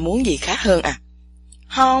Tiên Sa muốn gì khác hơn à?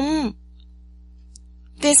 Không.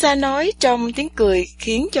 Tiên Sa nói trong tiếng cười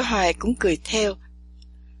khiến cho Hoài cũng cười theo.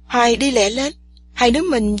 Hoài đi lẹ lên, hai đứa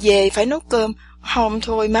mình về phải nấu cơm, không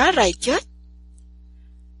thôi má rầy chết.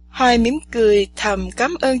 Hoài mỉm cười thầm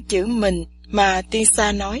cảm ơn chữ mình mà Tiên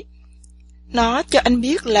Sa nói. Nó cho anh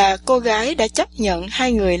biết là cô gái đã chấp nhận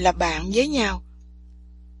hai người là bạn với nhau.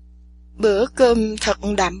 Bữa cơm thật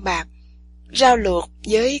đạm bạc, rau luộc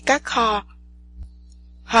với cá kho.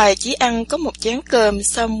 Hoài chỉ ăn có một chén cơm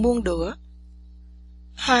xong buông đũa.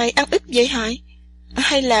 Hoài ăn ít vậy Hoài?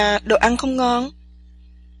 Hay là đồ ăn không ngon?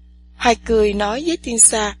 Hoài cười nói với Tiên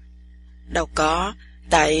Sa. Đâu có,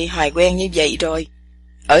 tại Hoài quen như vậy rồi.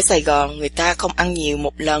 Ở Sài Gòn người ta không ăn nhiều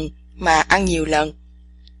một lần, mà ăn nhiều lần.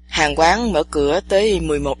 Hàng quán mở cửa tới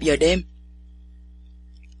 11 giờ đêm.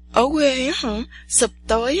 Ở quê á hả? Sụp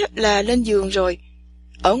tối là lên giường rồi.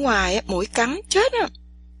 Ở ngoài mũi cắn chết á.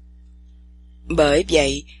 Bởi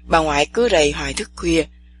vậy, bà ngoại cứ rầy Hoài thức khuya,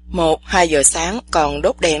 1-2 giờ sáng còn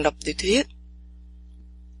đốt đèn đọc tiểu thuyết.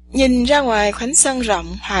 Nhìn ra ngoài khoảnh sân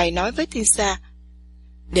rộng, Hoài nói với Tiên Sa.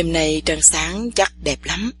 Đêm nay trăng sáng chắc đẹp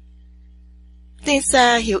lắm. Tiên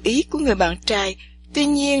Sa hiểu ý của người bạn trai, tuy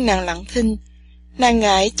nhiên nàng lặng thinh. Nàng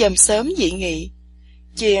ngại chòm sớm dị nghị.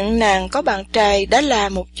 Chuyện nàng có bạn trai đã là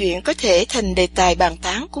một chuyện có thể thành đề tài bàn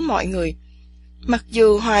tán của mọi người. Mặc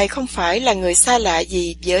dù Hoài không phải là người xa lạ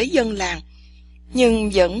gì với dân làng, nhưng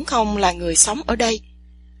vẫn không là người sống ở đây.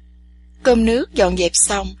 Cơm nước dọn dẹp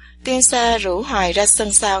xong, Tiên Sa rủ Hoài ra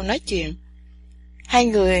sân sau nói chuyện. Hai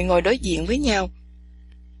người ngồi đối diện với nhau.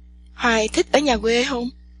 Hoài thích ở nhà quê không?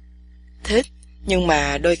 Thích, nhưng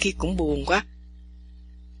mà đôi khi cũng buồn quá.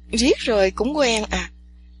 Riết rồi cũng quen à.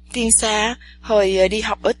 Tiên Sa hồi đi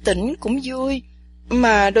học ở tỉnh cũng vui,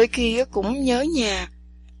 mà đôi khi cũng nhớ nhà.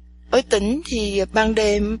 Ở tỉnh thì ban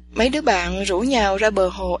đêm mấy đứa bạn rủ nhau ra bờ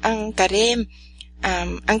hồ ăn cà rem,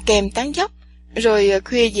 ăn kem tán dóc, rồi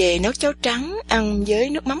khuya về nấu cháo trắng ăn với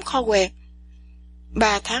nước mắm kho quẹt.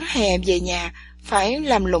 3 tháng hè về nhà phải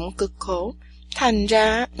làm lụng cực khổ, thành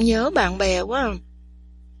ra nhớ bạn bè quá.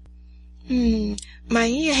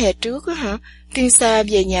 Mấy hè trước á hả, Tiên Sa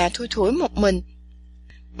về nhà thui thủi một mình.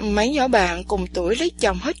 Mấy nhỏ bạn cùng tuổi lấy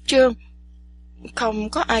chồng hết trơn, không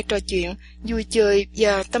có ai trò chuyện, vui chơi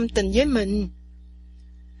và tâm tình với mình.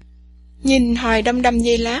 Nhìn Hoài đăm đăm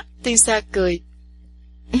giây lát, Tiên Sa cười.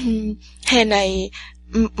 Hè này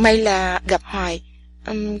may là gặp Hoài.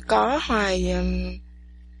 Có Hoài...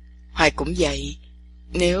 Hoài cũng vậy.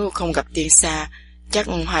 Nếu không gặp Tiên Sa, chắc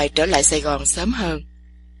Hoài trở lại Sài Gòn sớm hơn.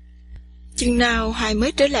 Chừng nào Hoài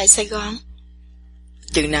mới trở lại Sài Gòn?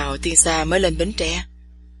 Chừng nào Tiên Sa mới lên Bến Tre?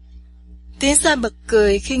 Tiên Sa bật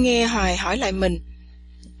cười khi nghe Hoài hỏi lại mình.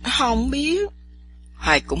 Không biết.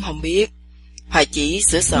 Hoài cũng không biết. Hoài chỉ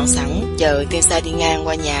sửa soạn sẵn chờ Tiên Sa đi ngang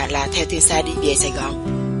qua nhà là theo Tiên Sa đi về Sài Gòn.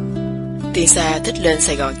 Tiên Sa thích lên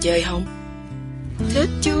Sài Gòn chơi không? Thích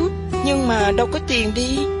chứ, nhưng mà đâu có tiền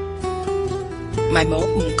đi. Mai mốt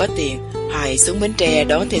có tiền, Hoài xuống Bến Tre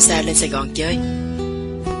đón Tiên Sa lên Sài Gòn chơi.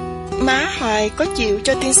 Má Hoài có chịu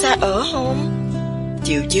cho Tiên Sa ở không?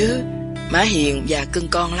 Chịu chứ, má hiền và cưng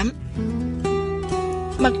con lắm.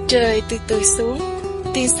 Mặt trời từ từ xuống,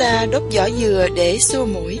 Tiên Sa đốt vỏ dừa để xua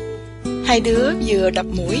mũi. Hai đứa vừa đập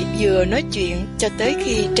mũi vừa nói chuyện cho tới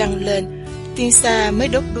khi trăng lên, Tiên Sa mới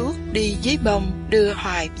đốt đuốc đi dưới bông đưa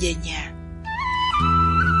Hoài về nhà.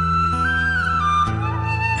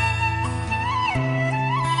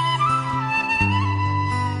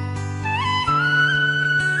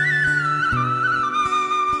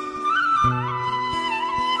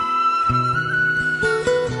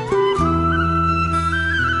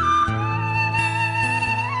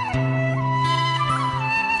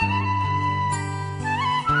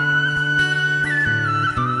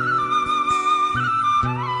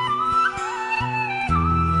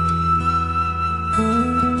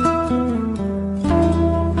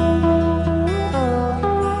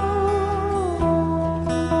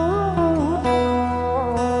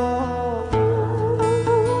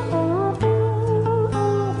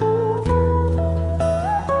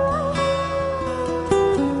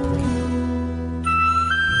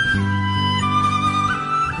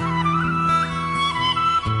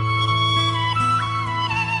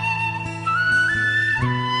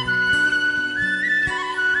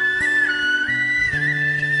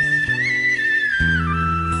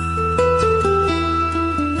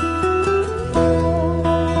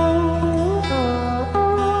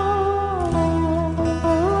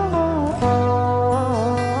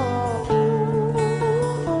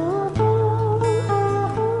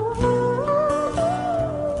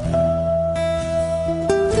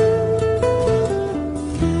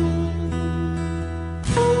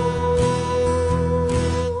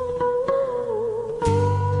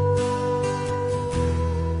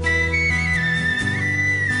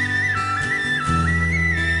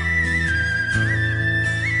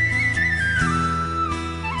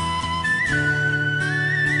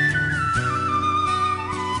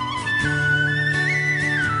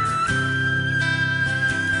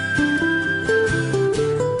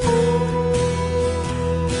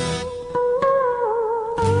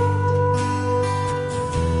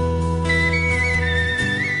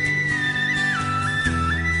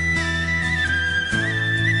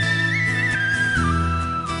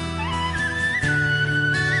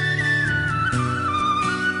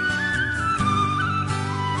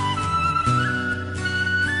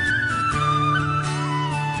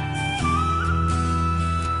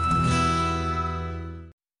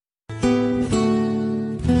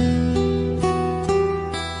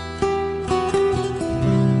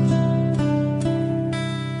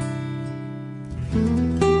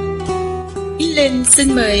 Linh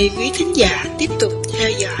xin mời quý thính giả tiếp tục theo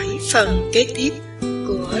dõi phần kế tiếp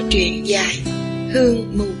của truyện dài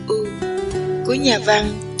Hương Mù U của nhà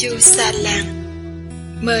văn Chu Sa Lan.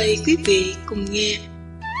 Mời quý vị cùng nghe.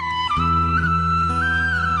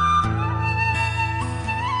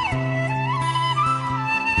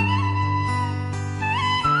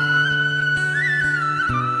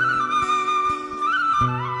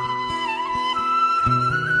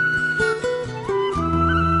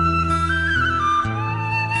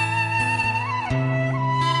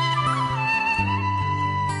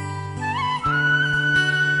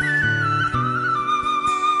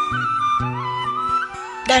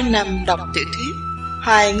 Đang nằm đọc tiểu thuyết,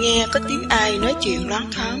 Hoài nghe có tiếng ai nói chuyện loáng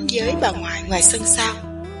thoáng với bà ngoại ngoài sân sau.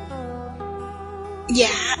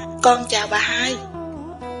 Dạ, con chào bà hai.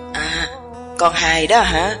 À, con Hai đó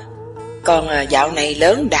hả? Con dạo này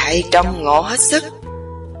lớn đại trông ngộ hết sức.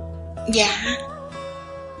 Dạ.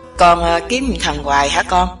 Con kiếm thằng Hoài hả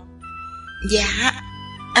con? Dạ.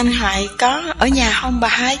 Anh Hoài có ở nhà không bà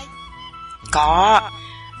hai? Có.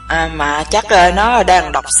 Mà chắc nó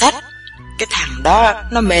đang đọc sách. Cái thằng đó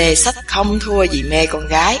nó mê sách không thua gì mê con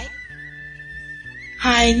gái.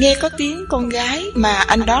 Hoài nghe có tiếng con gái mà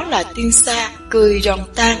anh đoán là Tiên Sa, cười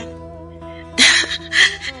ròng tan.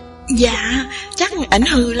 Dạ, chắc ảnh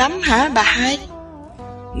hư lắm hả bà hai?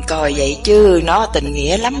 Coi vậy chứ nó tình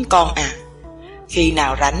nghĩa lắm con à. Khi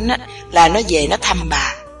nào rảnh là nó về nó thăm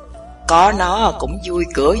bà. Có nó cũng vui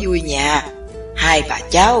cửa vui nhà. Hai bà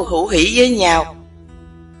cháu hữu hỉ với nhau.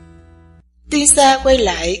 Tiên Sa quay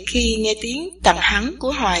lại khi nghe tiếng tằng hắng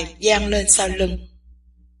của Hoài vang lên sau lưng.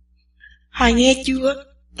 Hoài nghe chưa?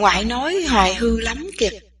 Ngoại nói Hoài hư lắm kìa.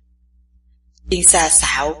 Tiên Sa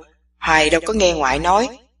xạo, Hoài đâu có nghe ngoại nói.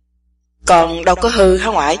 Còn đâu có hư hả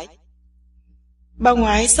ngoại? Bà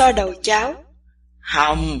ngoại xoa đầu cháu.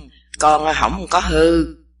 Không, con không có hư.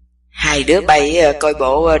 Hai đứa bay coi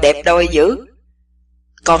bộ đẹp đôi dữ.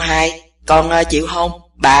 Con hai, con chịu hôn,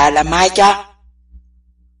 bà làm mai cho.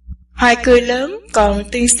 Hoài cười lớn, còn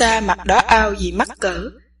Tiên Sa mặt đỏ ao vì mắc cỡ.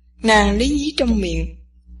 Nàng lý nhí trong miệng.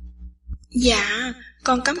 Dạ,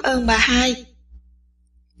 con cảm ơn bà hai.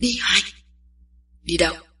 Đi Hoài. Đi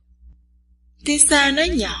đâu? Tiên Sa nói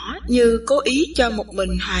nhỏ như cố ý cho một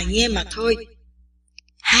mình Hoài nghe mà thôi.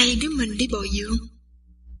 Hai đứa mình đi bồi dưỡng.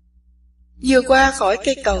 Vừa qua khỏi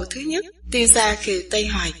cây cầu thứ nhất, Tiên Sa khều tay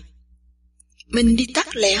Hoài. Mình đi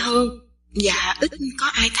tắt lẹ hơn, dạ ít có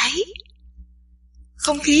ai thấy.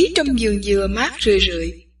 Không khí trong vườn dừa mát rười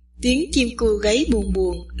rượi, tiếng chim cu gáy buồn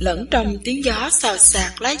buồn lẫn trong tiếng gió xào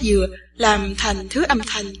xạc lá dừa làm thành thứ âm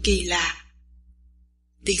thanh kỳ lạ.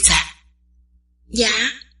 Tiên Sa.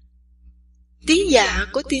 Dạ. Tiếng dạ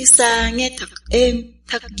của Tiên Sa nghe thật êm,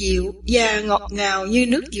 thật dịu và ngọt ngào như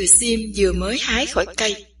nước dừa xiêm vừa mới hái khỏi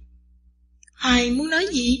cây. Hoài muốn nói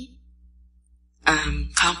gì?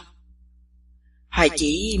 Không. Hoài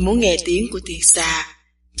chỉ muốn nghe tiếng của Tiên Sa,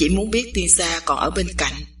 chỉ muốn biết Tiên Sa còn ở bên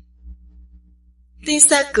cạnh. Tiên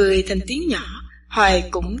Sa cười thành tiếng nhỏ, Hoài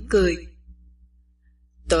cũng cười.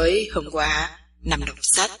 Tối hôm qua, nằm đọc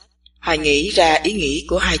sách, Hoài nghĩ ra ý nghĩ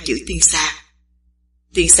của hai chữ Tiên Sa.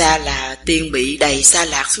 Tiên Sa là tiên bị đầy sa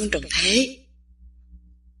lạc xuống trần thế.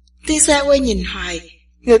 Tiên Sa quay nhìn Hoài,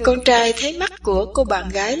 người con trai thấy mắt của cô bạn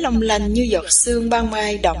gái long lanh như giọt sương ban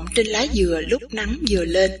mai động trên lá dừa lúc nắng vừa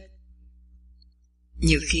lên.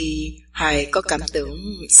 Nhiều khi Hoài có cảm tưởng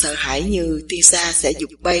sợ hãi như Tiên Sa sẽ giục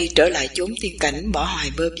bay trở lại chốn tiên cảnh bỏ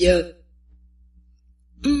Hoài bơ vơ.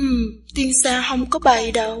 Tiên Sa không có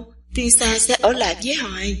bay đâu, Tiên Sa sẽ ở lại với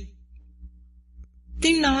Hoài.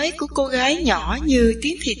 Tiếng nói của cô gái nhỏ như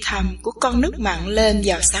tiếng thì thầm của con nước mặn lên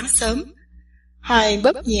vào sáng sớm. Hoài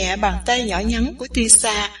bóp nhẹ bàn tay nhỏ nhắn của Tiên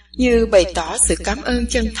Sa như bày tỏ sự cảm ơn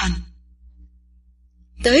chân thành.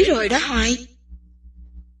 Tới rồi đó Hoài.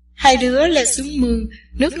 Hai đứa leo xuống mương,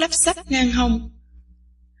 nước lấp xấp ngang hông.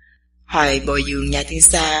 Hoài bồi dưỡng nhà Tiên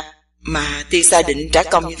Sa, mà Tiên Sa định trả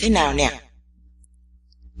công như thế nào nè?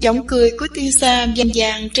 Giọng cười của Tiên Sa vang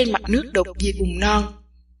vang trên mặt nước đục vì bùn non.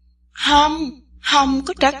 Không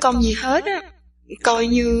có trả công gì hết á, coi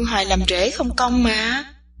như Hoài làm rễ không công mà.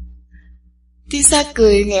 Tiên Sa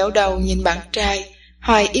cười nghẹo đầu nhìn bạn trai.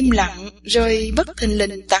 Hoài im lặng rồi bất thình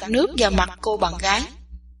lình tạt nước vào mặt cô bạn gái.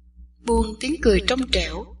 Buông tiếng cười trong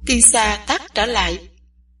trẻo, Tiên Sa tát trả lại.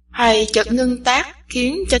 Hoài chợt ngưng tát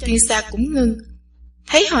khiến cho Tiên Sa cũng ngưng.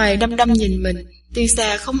 Thấy Hoài đăm đăm nhìn mình, Tiên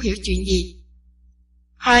Sa không hiểu chuyện gì.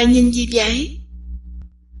 Hoài nhìn gì vậy?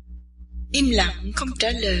 Im lặng không trả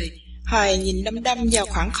lời. Hoài nhìn đăm đăm vào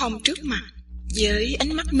khoảng không trước mặt với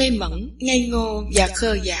ánh mắt mê mẩn, ngây ngô và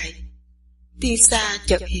khờ dại. Tiên Sa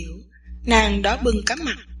chợt hiểu, nàng đỏ bừng cả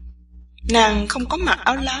mặt. Nàng không có mặc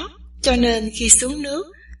áo lót, cho nên khi xuống nước,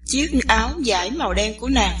 chiếc áo vải màu đen của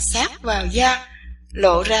nàng sát vào da,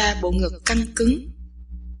 lộ ra bộ ngực căng cứng.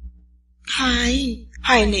 Hoài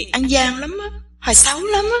này ăn gian lắm á, Hoài xấu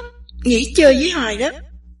lắm á, nghỉ chơi với Hoài đó.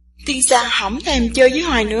 Tiên Sa hổng thèm chơi với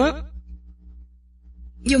Hoài nữa.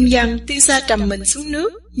 Dùng dằng Tiên Sa trầm mình xuống nước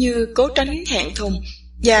như cố tránh thẹn thùng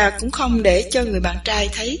và cũng không để cho người bạn trai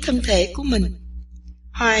thấy thân thể của mình.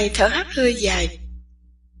 Hoài thở hắt hơi dài.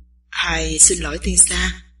 Hoài xin lỗi Tiên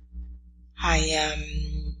Sa. Hoài...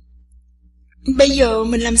 Bây giờ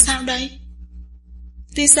mình làm sao đây?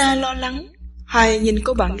 Tiên Sa lo lắng. Hoài nhìn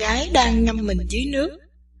cô bạn gái đang ngâm mình dưới nước.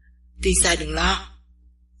 Tiên Sa đừng lo.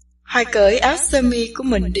 Hoài cởi áo sơ mi của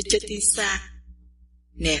mình để cho Tiên Sa.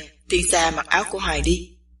 Nè, Tiên Sa mặc áo của Hoài đi.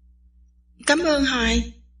 Cảm ơn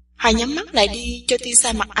Hoài. Hoài nhắm mắt lại đi cho Tiên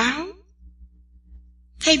Sa mặc áo.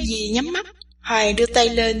 Thay vì nhắm mắt, Hoài đưa tay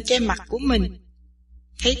lên che mặt của mình.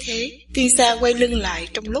 Thấy thế, Tiên Sa quay lưng lại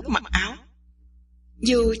trong lúc mặc áo.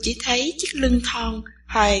 Dù chỉ thấy chiếc lưng thon,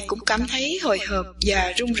 Hoài cũng cảm thấy hồi hộp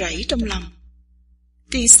và run rẩy trong lòng.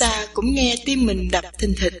 Tiên Sa cũng nghe tim mình đập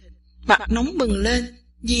thình thịch, mặt nóng bừng lên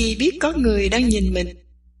vì biết có người đang nhìn mình.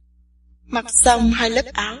 Mặc xong 2 lớp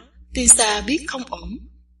áo, Tiên Sa biết không ổn.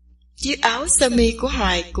 Chiếc áo sơ mi của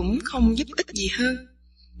Hoài cũng không giúp ích gì hơn.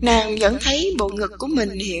 Nàng vẫn thấy bộ ngực của mình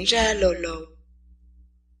hiện ra lồ lồ.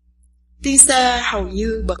 Tiên Sa hầu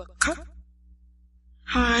như bật khóc.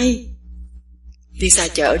 Hoài! Tiên Sa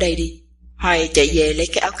chờ ở đây đi. Hoài chạy về lấy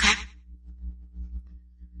cái áo khác.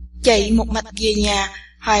 Chạy một mạch về nhà,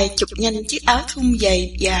 Hoài chụp nhanh chiếc áo thun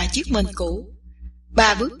dày và chiếc mền cũ.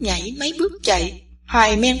 3 bước nhảy mấy bước chạy,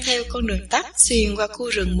 Hoài men theo con đường tắt xuyên qua khu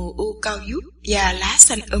rừng mù u cao vút và lá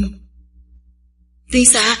xanh Tiên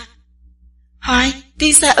Sa! Hoài,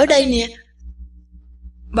 Tiên Sa ở đây nè!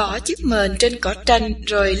 Bỏ chiếc mền trên cỏ tranh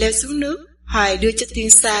rồi leo xuống nước. Hoài đưa cho Tiên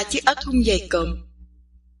Sa chiếc áo thun dày cộm.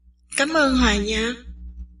 Cảm ơn Hoài nha.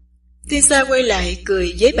 Tiên Sa quay lại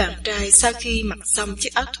cười với bạn trai sau khi mặc xong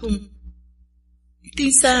chiếc áo thun. Tiên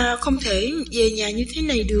Sa không thể về nhà như thế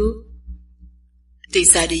này được. Tiên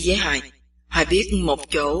Sa đi với Hoài. Hoài biết một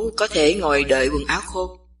chỗ có thể ngồi đợi quần áo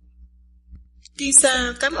khô. Tiên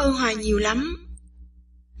Sa cảm ơn Hoài nhiều lắm.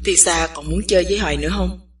 Tiên Sa còn muốn chơi với Hoài nữa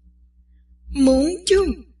không? Muốn chứ.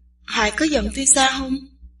 Hoài có giận Tiên Sa không?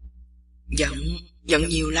 Giận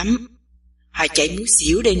nhiều lắm. Hoài chạy muốn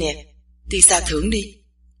xỉu đây nè. Tiên Sa thưởng đi.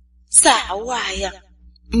 Xạo Hoài à.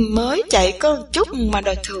 Mới chạy có một chút mà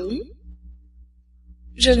đòi thưởng.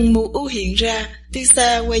 Rừng mù u hiện ra. Tiên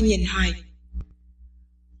Sa quay nhìn Hoài.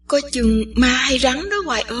 Coi chừng ma hay rắn đó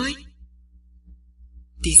Hoài ơi.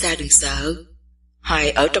 Tiên Sa đừng sợ.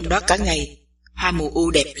 Hoài ở trong đó cả ngày. Hoa mù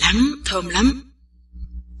u đẹp lắm, thơm lắm.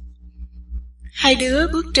 2 đứa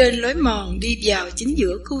bước trên lối mòn đi vào chính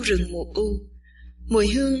giữa khu rừng mù u. Mùi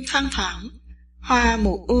hương thoang thoảng. Hoa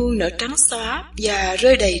mù u nở trắng xóa và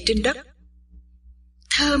rơi đầy trên đất.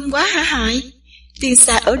 Thơm quá hả Hoài? Tiên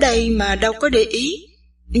Sa ở đây mà đâu có để ý.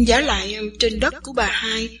 Vả lại trên đất của bà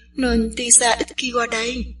hai nên Tiên Sa ít khi qua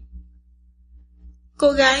đây.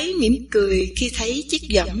 Cô gái mỉm cười khi thấy chiếc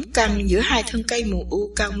võng căng giữa 2 thân cây mù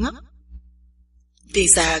u cao ngất. Tiên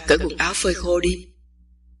Sa cởi quần áo phơi khô đi.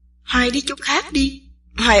 Hoài đi chỗ khác đi.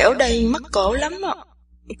 Hoài ở đây mắc cổ lắm ạ.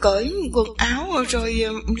 Cởi quần áo rồi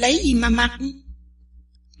lấy gì mà mặc.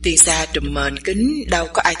 Tiên Sa trùm mền kín đâu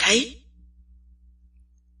có ai thấy.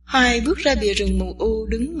 Hoài bước ra bìa rừng mù u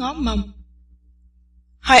đứng ngó mông.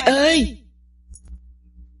 Hoài ơi!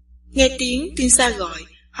 Nghe tiếng Tiên Sa gọi,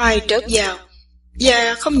 Hoài trở vào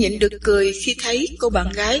và không nhịn được cười khi thấy cô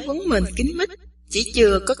bạn gái quấn mền kín mít, chỉ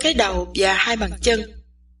chừa có cái đầu và 2 bàn chân.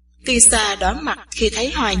 Tiên Sa đỏ mặt khi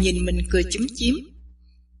thấy Hoài nhìn mình cười chúm chím.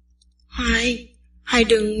 Hoài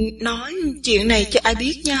đừng nói chuyện này cho ai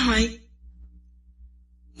biết nha Hoài.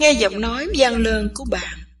 Nghe giọng nói vang lơn của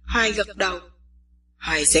bạn, Hoài gật đầu.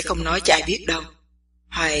 Hoài sẽ không nói cho ai biết đâu.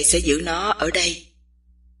 Hoài sẽ giữ nó ở đây.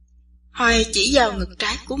 Hoài chỉ vào ngực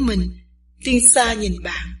trái của mình. Tiên Sa nhìn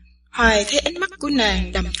bạn. Hoài thấy ánh mắt của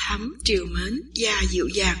nàng đằm thắm, trìu mến và dịu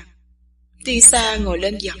dàng. Tiên Sa ngồi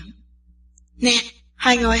lên võng. Nè,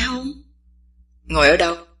 Hoài ngồi không? Ngồi ở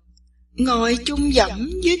đâu? Ngồi chung võng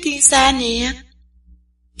với Tiên Sa nè.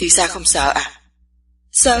 Tiên Sa không sợ à?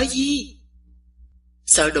 Sợ gì?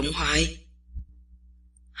 Sợ đụng Hoài.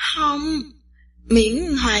 Không,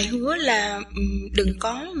 miễn Hoài hứa là đừng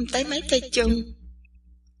có tái mấy tay chân.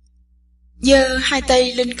 Giơ 2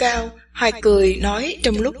 tay lên cao, Hoài cười nói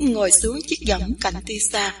trong lúc ngồi xuống chiếc võng cạnh Tiên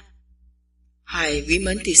Sa. Hoài quý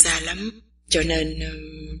mến Tiên Sa lắm, cho nên...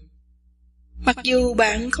 Mặc dù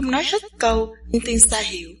bạn không nói hết câu, nhưng Tiên Sa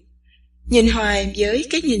hiểu. Nhìn Hoài với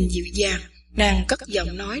cái nhìn dịu dàng, nàng cất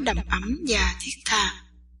giọng nói đầm ấm và thiết tha.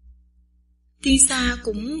 Tiên Sa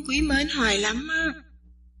cũng quý mến Hoài lắm á.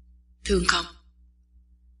 Thương không?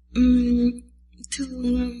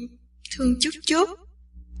 Thương chút chút.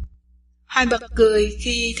 Hoài bật cười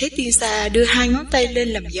khi thấy Tiên Sa đưa 2 ngón tay lên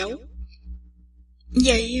làm dấu.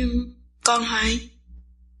 Vậy còn Hoài?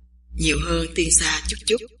 Nhiều hơn Tiên Sa chút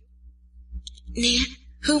chút. Nè,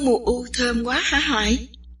 hương mù u thơm quá hả Hoài?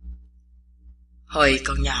 Hồi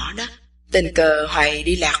còn nhỏ đó, tình cờ Hoài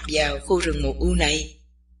đi lạc vào khu rừng mù u này.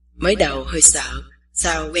 Mới đầu hơi sợ,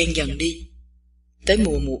 sao quen dần đi. Tới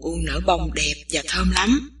mùa mù u nở bông đẹp và thơm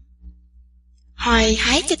lắm. Hoài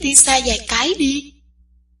hái cho Tiên Sa vài cái đi.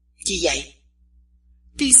 Chi vậy?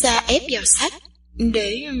 Tiên Sa ép vào sách,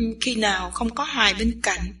 để khi nào không có Hoài bên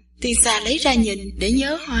cạnh, Tiên Sa lấy ra nhìn để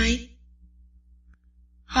nhớ Hoài.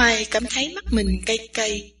 Hoài cảm thấy mắt mình cay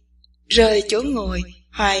cay. Rời chỗ ngồi,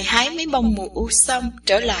 Hoài hái mấy bông mù u xong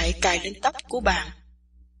trở lại cài lên tóc của bạn.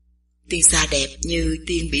 Tiên Sa đẹp như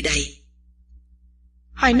tiên bị đầy.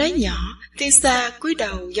 Hoài nói nhỏ, Tiên Sa cúi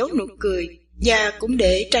đầu giấu nụ cười, và cũng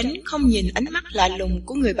để tránh không nhìn ánh mắt lạ lùng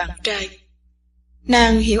của người bạn trai.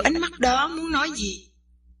 Nàng hiểu ánh mắt đó muốn nói gì.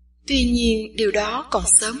 Tuy nhiên điều đó còn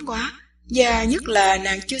sớm quá, và nhất là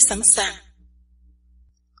nàng chưa sẵn sàng.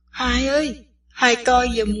 Hoài ơi, Hoài coi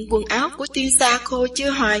giùm quần áo của Tiên Sa khô chưa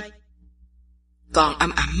Hoài? Còn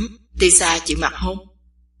ấm ẩm, Tiên Sa chịu mặc không?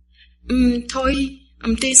 Thôi,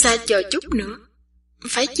 Tiên Sa chờ chút nữa.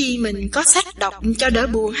 Phải chi mình có sách đọc cho đỡ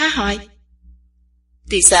buồn ha Hoài?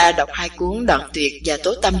 Tiên Sa đọc 2 cuốn Đoạn Tuyệt và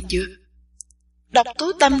Tố Tâm chưa? Đọc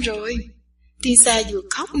Tố Tâm rồi. Tiên Sa vừa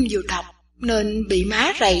khóc vừa đọc, nên bị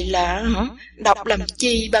má rầy là đọc làm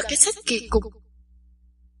chi ba cái sách kỳ cục.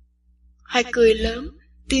 Hoài cười lớn,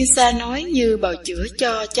 Tiên Sa nói như bào chữa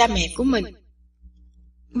cho cha mẹ của mình.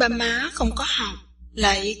 Ba má không có học,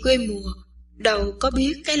 lại quê mùa, đâu có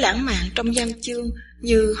biết cái lãng mạn trong văn chương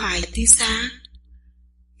như Hoài Tiên Sa.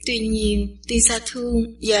 Tuy nhiên, Tiên Sa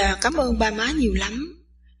thương và cảm ơn ba má nhiều lắm,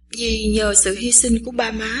 vì nhờ sự hy sinh của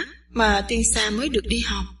ba má mà Tiên Sa mới được đi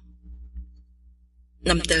học.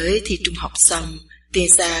 Năm tới thi trung học xong, Tiên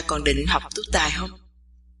Sa còn định học tú tài không?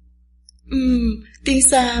 Tiên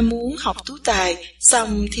Sa muốn học tú tài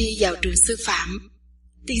xong thi vào trường sư phạm.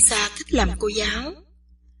 Tiên Sa thích làm cô giáo.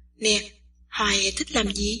 Nè, Hoài thích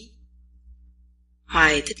làm gì?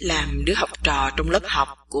 Hoài thích làm đứa học trò trong lớp học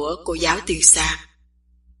của cô giáo Tiên Sa.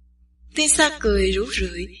 Tiên Sa cười rủ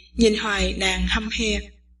rượi, nhìn Hoài nàng hăm he.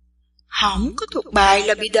 Hổng có thuộc bài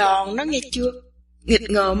là bị đòn đó nghe chưa? Nghịch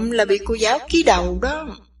ngợm là bị cô giáo ký đầu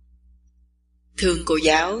đó. Thương cô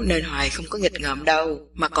giáo nên Hoài không có nghịch ngợm đâu,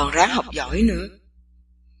 mà còn ráng học giỏi nữa.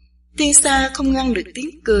 Tiên Sa không ngăn được tiếng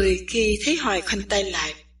cười khi thấy Hoài khoanh tay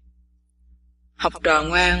lại. Học trò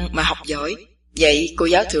ngoan mà học giỏi, vậy cô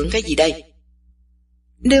giáo thưởng cái gì đây?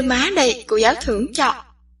 Đưa má đây, cô giáo thưởng cho.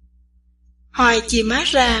 Hoài chia má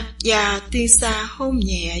ra và Tiên Sa hôn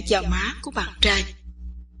nhẹ vào má của bạn trai.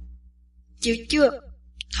 Chịu chưa?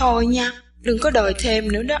 Thôi nha, đừng có đòi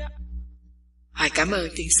thêm nữa đó. Hoài cảm ơn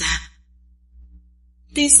Tiên Sa.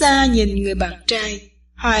 Tiên Sa nhìn người bạn trai.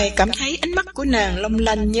 Hoài cảm thấy ánh mắt của nàng long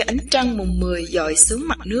lanh như ánh trăng mùng 10 dọi xuống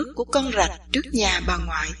mặt nước của con rạch trước nhà bà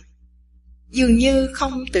ngoại. Dường như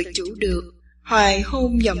không tự chủ được, Hoài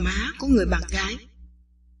hôn vào má của người bạn gái.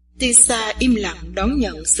 Tiên Sa im lặng đón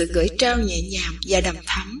nhận sự gửi trao nhẹ nhàng và đầm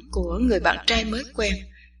thắm của người bạn trai mới quen.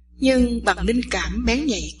 Nhưng bằng linh cảm bén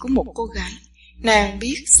nhạy của một cô gái, nàng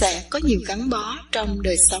biết sẽ có nhiều gắn bó trong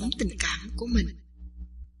đời sống tình cảm của mình.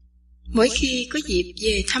 Mỗi khi có dịp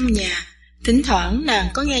về thăm nhà, thỉnh thoảng nàng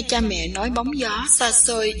có nghe cha mẹ nói bóng gió xa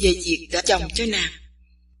xôi về việc gả chồng cho nàng.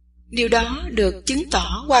 Điều đó được chứng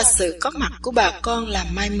tỏ qua sự có mặt của bà con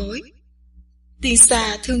làm mai mối. Tiên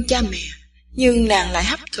Sa thương cha mẹ, nhưng nàng lại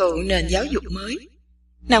hấp thụ nền giáo dục mới.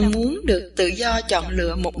 Nàng muốn được tự do chọn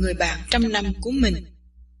lựa một người bạn trăm năm của mình.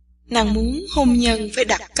 Nàng muốn hôn nhân phải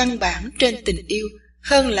đặt căn bản trên tình yêu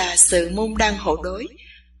hơn là sự môn đăng hộ đối,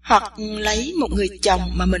 hoặc lấy một người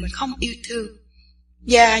chồng mà mình không yêu thương,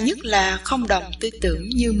 và nhất là không đồng tư tưởng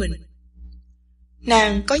như mình.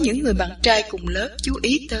 Nàng có những người bạn trai cùng lớp chú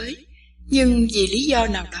ý tới, nhưng vì lý do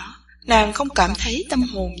nào đó, nàng không cảm thấy tâm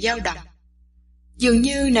hồn dao động. Dường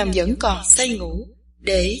như nàng vẫn còn say ngủ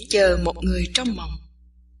để chờ một người trong mộng.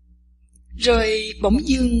 Rồi bỗng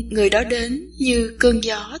dưng người đó đến như cơn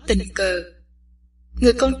gió tình cờ.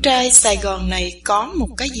 Người con trai Sài Gòn này có một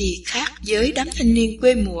cái gì khác với đám thanh niên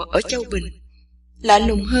quê mùa ở Châu Bình. Lạ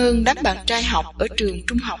lùng hơn đám bạn trai học ở trường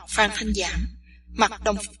trung học Phan Thanh Giảng, mặc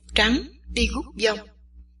đồng phục trắng, đi guốc vông.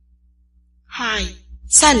 Hoài,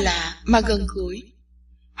 xa lạ mà gần gũi.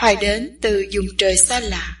 Hoài đến từ vùng trời xa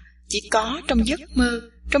lạ, chỉ có trong giấc mơ,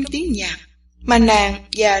 trong tiếng nhạc, mà nàng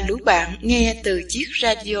và lũ bạn nghe từ chiếc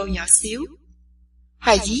radio nhỏ xíu.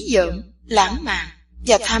 Hoài dí dợm, lãng mạn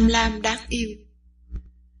và tham lam đáng yêu.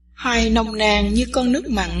 Hoài nồng nàn như con nước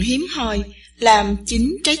mặn hiếm hoi, làm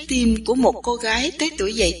chín trái tim của một cô gái tới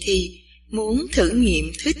tuổi dậy thì, muốn thử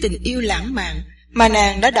nghiệm thứ tình yêu lãng mạn mà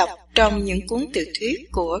nàng đã đọc trong những cuốn tiểu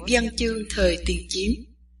thuyết của văn chương thời tiền chiến.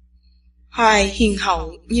 Hoài hiền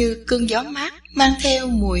hậu như cơn gió mát, mang theo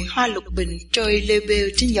mùi hoa lục bình trôi lêu bêu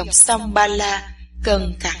trên dòng sông Ba La,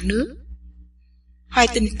 gần cạn nước. Hoài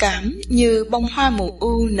tình cảm như bông hoa mù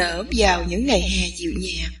u nở vào những ngày hè dịu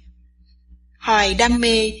nhẹ. Hoài đam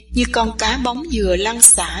mê như con cá bóng dừa lăn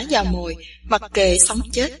xả vào mồi, mặc kệ sống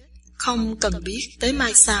chết, không cần biết tới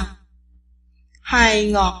mai sau. Hoài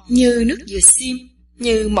ngọt như nước dừa xiêm,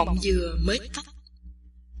 như mọng dừa mới tách.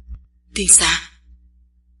 Tiên Sa.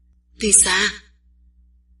 Tiên Sa.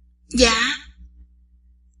 Dạ.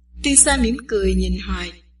 Tiên Sa mỉm cười nhìn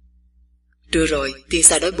Hoài. Trưa rồi, Tiên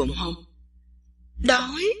Sa đói bụng không?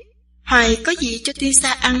 Đói. Hoài có gì cho Tiên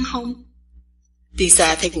Sa ăn không? Tiên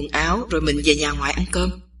Sa thay quần áo rồi mình về nhà ngoại ăn cơm.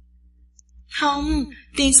 Không,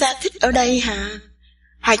 Tiên Sa thích ở đây hả?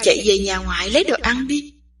 Hoài chạy về nhà ngoại lấy đồ ăn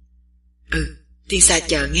đi. Tiên Sa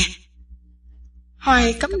chờ nghe.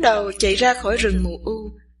 Hoài cắm đầu chạy ra khỏi rừng mù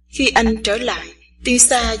u. Khi anh trở lại, Tiên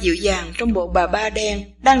Sa dịu dàng trong bộ bà ba đen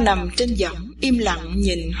đang nằm trên võng im lặng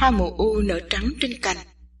nhìn hoa mù u nở trắng trên cành.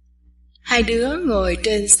 Hai đứa ngồi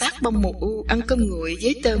trên xác bông mù u ăn cơm nguội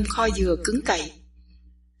với tôm kho dừa cứng cậy.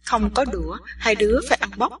 Không có đũa, hai đứa phải ăn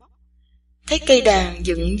bóc. Thấy cây đàn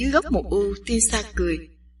dựng dưới gốc mù u, Tiên Sa cười.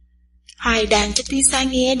 Hoài đàn cho Tiên Sa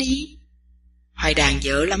nghe đi. Hoài đàn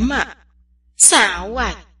dở lắm ạ. Xạo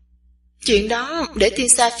à. Chuyện đó để Tiên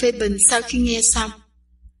Sa phê bình sau khi nghe xong.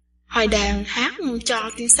 Hoài đàn hát cho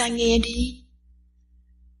Tiên Sa nghe đi.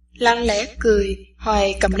 Lặng lẽ cười,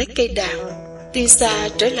 Hoài cầm lấy cây đàn. Tiên Sa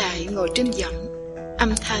trở lại ngồi trên võng.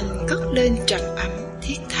 Âm thanh cất lên trầm ấm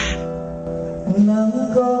thiết tha. Nắng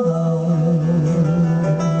có hồng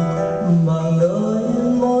bằng đôi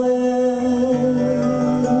môi em,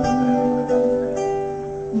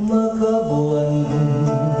 mơ có buồn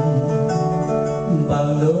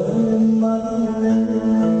bằng đôi mắt em,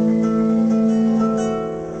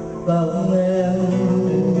 bóng em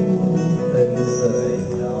từng sợi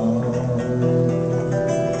nhỏ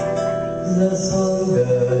rơi xuống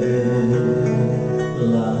đời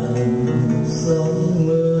làm sóng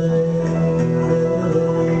mưa.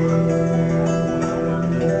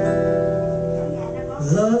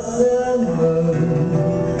 Gió sẽ mừng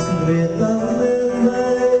vì tóc em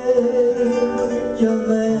bay cho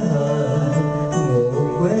mây hờn ngủ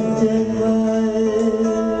quên trên vai,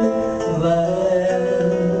 và em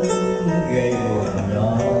gầy guộc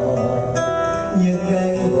nhỏ như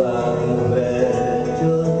cánh vàng về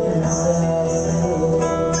chốn xa xôi.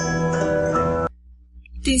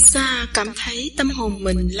 Tiên Sa cảm thấy tâm hồn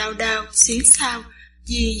mình lao đao xuyến xao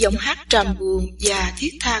vì giọng hát trầm buồn và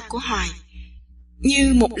thiết tha của Hoài,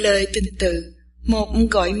 như một lời tình tự, một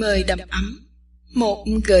gọi mời đầm ấm, một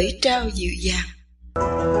gửi trao dịu dàng.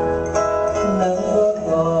 Nắng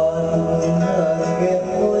còn ghét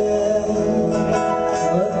môi em,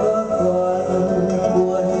 mơ còn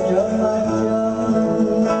buồn trong mắt trắng.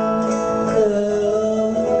 Đưa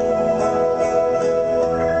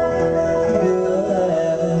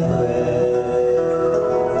em về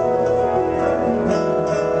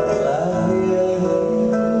là hiên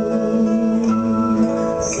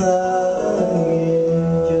xa nghìn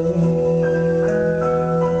trùng.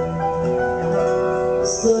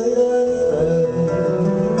 Dưới đất từng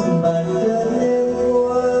bàn chân em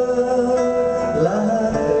qua lá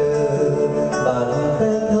từ bàn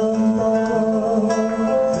tay thơm tho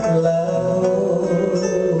lao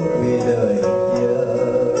vì đời chờ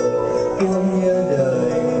cũng như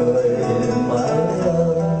đời người mãi âu.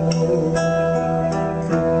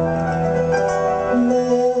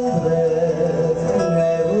 Nếu về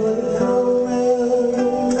ngày vui không em,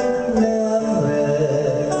 nếu về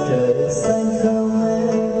trời xanh không em,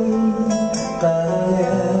 ta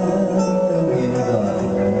nghe nghìn giọt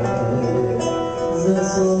rơi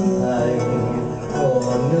xuống thành hồ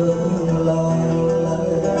nước long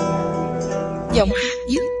lanh. Giọng hát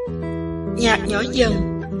dứt, nhạc nhỏ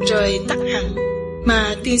dần rồi tắt hẳn,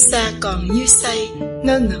 mà Tiên Sa còn như say,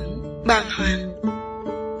 ngơ ngẩn, bàng hoàng.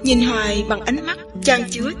 Nhìn Hoài bằng ánh mắt chan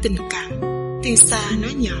chứa tình cảm, Tiên Sa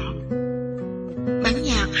nói nhỏ. Bản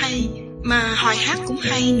nhạc hay, mà Hoài hát cũng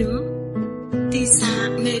hay nữa. Tiên Sa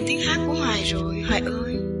mê tiếng hát của Hoài rồi, Hoài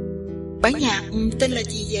ơi. Bản nhạc tên là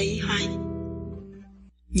gì vậy Hoài?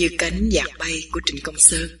 Như cánh dạt bay của Trịnh Công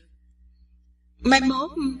Sơn. Mai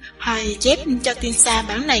mốt Hoài chép cho Tiên Sa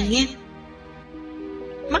bản này nghe.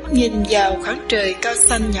 Mắt nhìn vào khoảng trời cao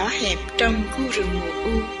xanh nhỏ hẹp trong khu rừng mù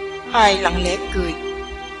u, Hoài lặng lẽ cười.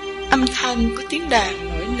 Âm thanh của tiếng đàn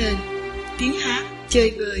nổi lên, tiếng hát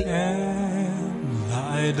chơi vơi. Em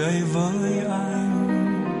lại đây với anh,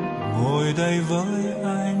 ngồi đây với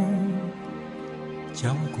anh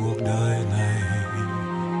trong cuộc đời này,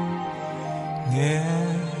 nghe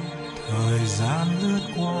thời gian lướt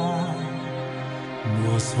qua,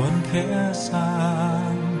 mùa xuân khẽ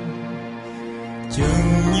sang,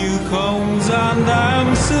 chừng như không gian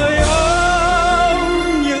đang sưởi ấm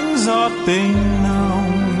những giọt tình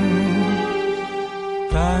nồng.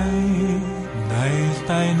 Tay này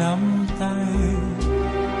tay nắm tay,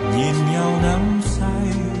 nhìn nhau đắm say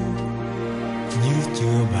như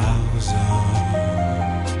chưa bao giờ.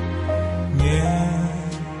 Nghe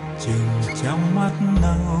chừng trong mắt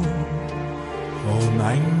nâu, hồn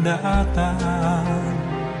anh đã tan,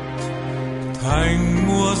 thành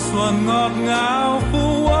mùa xuân ngọt ngào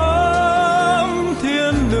phù ấm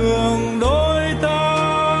thiên đường đôi ta.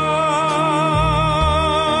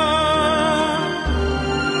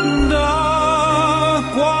 Đã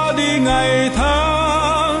qua đi ngày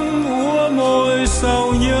tháng úa môi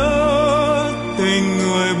sầu nhớ tình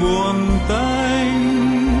người buồn tênh.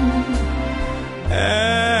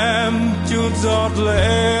 Em chút giọt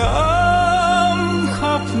lệ ấm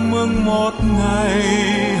khóc mừng một ngày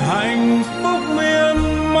hạnh phúc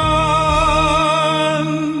miên man.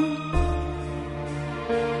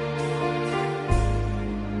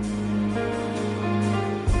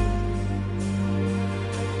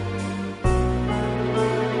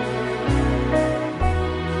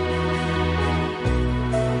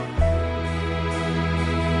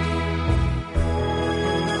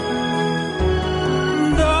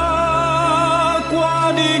 Đã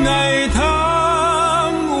qua đi ngày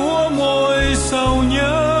tháng úa môi sầu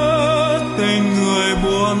nhớ tình người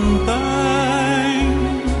buồn tênh.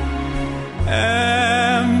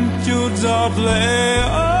 Em chút giọt lệ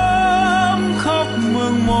ấm khóc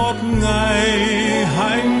mừng một ngày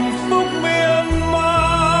hạnh phúc miên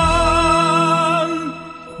man.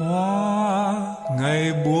 Qua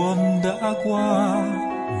ngày buồn đã qua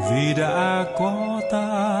vì đã có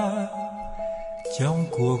ta trong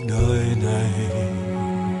cuộc đời này.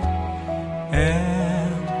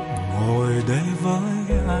 Em ngồi đây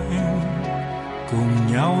với anh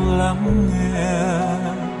cùng nhau lắng nghe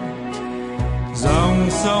dòng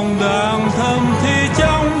sông đang thầm thì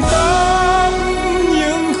trong tâm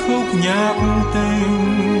những khúc nhạc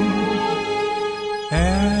tình.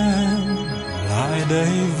 Em lại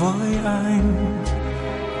đây với anh,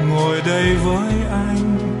 ngồi đây với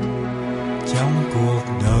anh trong cuộc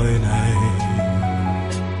đời này.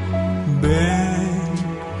 Bên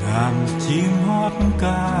đàn chim hót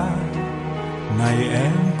ca này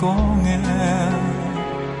em có nghe,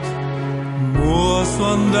 mùa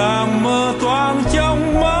xuân đang mơ toang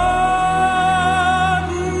trong mắt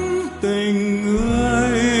tình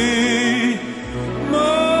người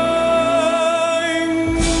mênh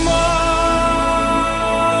mang.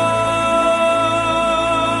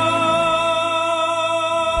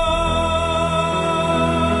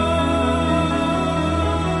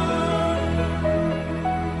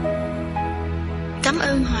 Cảm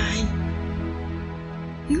ơn Hoài.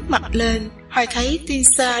 Ngước mặt lên, Hoài thấy Tiên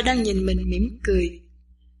Sa đang nhìn mình mỉm cười.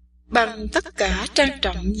 Bằng tất cả trang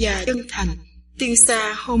trọng và chân thành, Tiên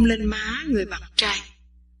Sa hôn lên má người bạn trai.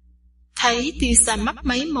 Thấy Tiên Sa mấp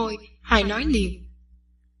máy môi, Hoài nói liền: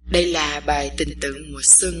 Đây là bài tình tự mùa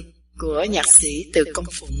xuân của nhạc sĩ Từ Công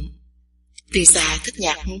Phụng. Tiên Sa thích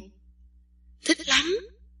nhạc không? Thích lắm.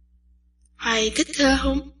 Hoài thích thơ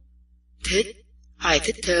không? Thích. Hoài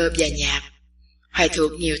thích thơ và nhạc. Hoài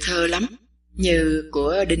thuộc nhiều thơ lắm, như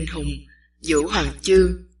của Đinh Hùng, Vũ Hoàng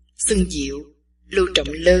Chương, Xuân Diệu, Lưu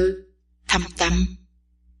Trọng Lư, Thâm Tâm.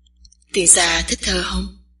 Tiên Sa thích thơ không?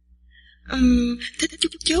 Thích chút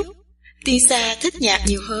chút. Tiên Sa thích nhạc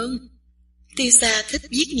nhiều hơn. Tiên Sa thích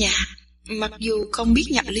viết nhạc, mặc dù không biết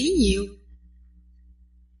nhạc lý nhiều.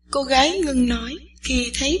 Cô gái ngưng nói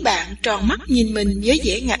khi thấy bạn tròn mắt nhìn mình với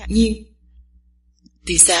vẻ ngạc nhiên.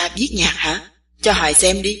 Tiên Sa viết nhạc hả? Cho Hoài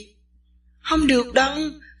xem đi. Không được đâu,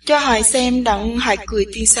 cho Hoài xem đặng Hoài cười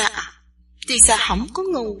Tiên Sa à. Tiên Sa không có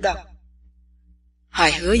ngu đâu.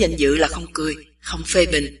 Hoài hứa danh dự là không cười, không phê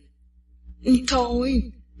bình. Thôi,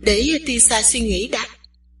 để Tiên Sa suy nghĩ đã.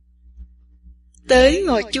 Tới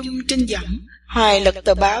ngồi chung trên võng, Hoài lật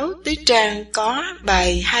tờ báo tới trang có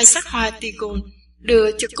bài 2 sắc hoa tigon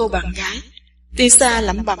đưa cho cô bạn gái. Tiên Sa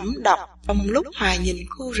lẩm bẩm đọc trong lúc Hoài nhìn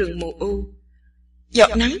khu rừng mù u.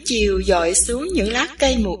 Giọt nắng chiều dọi xuống những lá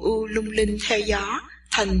cây mù u lung linh theo gió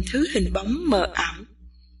thành thứ hình bóng mờ ảo.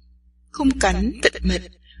 Khung cảnh tịch mịch,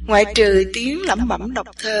 ngoại trừ tiếng lẩm bẩm đọc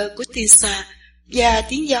thơ của Tiên Sa và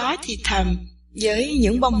tiếng gió thì thầm với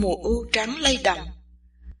những bông mù u trắng lay động.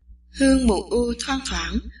 Hương mù u thoang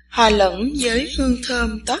thoảng hòa lẫn với hương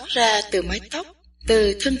thơm toát ra từ mái tóc,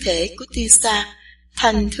 từ thân thể của Tiên Sa,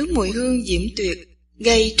 thành thứ mùi hương diễm tuyệt,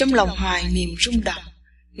 gây trong lòng Hoài niềm rung động,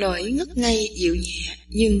 nỗi ngất ngây dịu nhẹ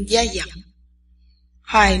nhưng dai dẳng.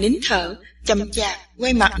 Hoài nín thở, chậm chạp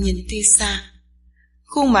quay mặt nhìn Tiên Sa.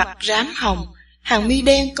 Khuôn mặt rám hồng, hàng mi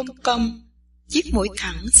đen cong cong, chiếc mũi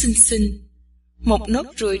thẳng xinh xinh, một nốt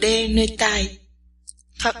ruồi đen nơi tai.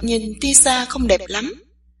 Thật nhìn Tiên Sa không đẹp lắm,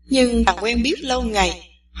 nhưng càng quen biết lâu ngày,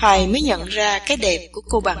 Hoài mới nhận ra cái đẹp của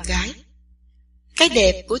cô bạn gái. Cái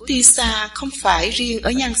đẹp của Tiên Sa không phải riêng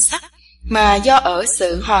ở nhan sắc, mà do ở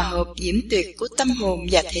sự hòa hợp diễm tuyệt của tâm hồn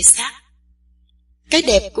và thể xác. Cái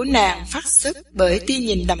đẹp của nàng phát xuất bởi tia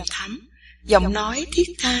nhìn đằm thắm, giọng nói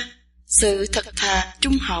thiết tha, sự thật thà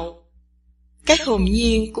trung hậu. cái hồn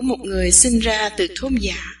nhiên của một người sinh ra từ thôn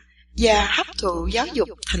giả và hấp thụ giáo dục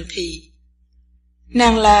thành thị.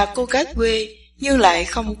 Nàng là cô gái quê nhưng lại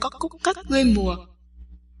không có cốt cách quê mùa.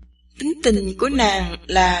 Tính tình của nàng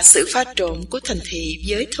là sự pha trộn của thành thị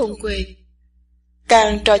với thôn quê.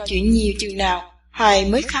 Càng trò chuyện nhiều chừng nào, Hoài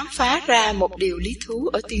mới khám phá ra một điều lý thú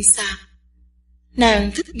ở Tiên Sa.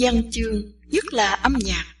 Nàng thích văn chương, nhất là âm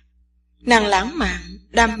nhạc. Nàng lãng mạn,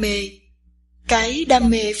 đam mê. Cái đam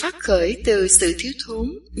mê phát khởi từ sự thiếu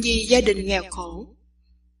thốn vì gia đình nghèo khổ.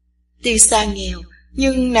 Tiên Sa nghèo,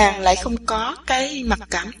 nhưng nàng lại không có cái mặc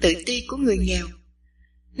cảm tự ti của người nghèo.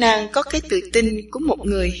 Nàng có cái tự tin của một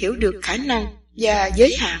người hiểu được khả năng và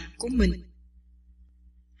giới hạn của mình.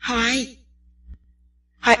 Hoài!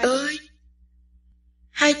 Hoài ơi!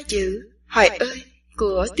 Hai chữ Hoài ơi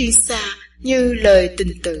của Tiên Sa như lời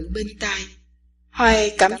tình tự bên tai.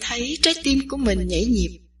 Hoài cảm thấy trái tim của mình nhảy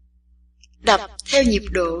nhịp, đập theo nhịp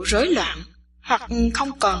độ rối loạn, hoặc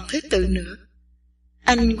không còn thứ tự nữa.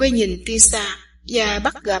 Anh quay nhìn Tiên Sa và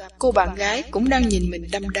bắt gặp cô bạn gái cũng đang nhìn mình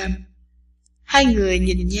đăm đăm. Hai người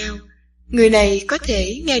nhìn nhau, người này có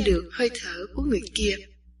thể nghe được hơi thở của người kia.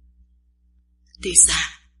 Tiên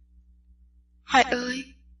Sa! Hoài ơi!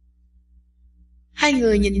 Hai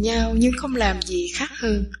người nhìn nhau nhưng không làm gì khác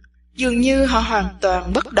hơn. Dường như họ hoàn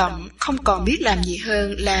toàn bất động, không còn biết làm gì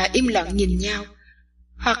hơn là im lặng nhìn nhau,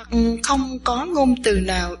 hoặc không có ngôn từ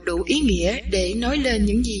nào đủ ý nghĩa để nói lên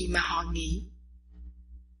những gì mà họ nghĩ.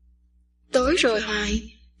 Tối rồi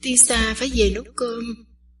Hoài, Tiên Sa phải về nấu cơm.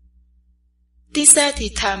 Tiên Sa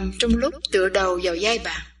thì thầm trong lúc tựa đầu vào vai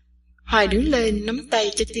bạn. Hoài đứng lên nắm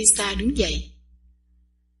tay cho Tiên Sa đứng dậy.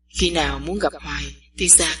 Khi nào muốn gặp Hoài, Tiên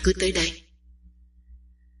Sa cứ tới đây.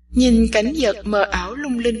 Nhìn cảnh vật mờ ảo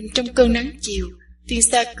lung linh trong cơn nắng chiều, Tiên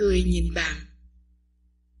Sa cười nhìn bạn.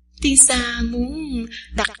 Tiên Sa muốn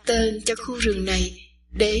đặt tên cho khu rừng này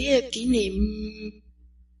để kỷ niệm...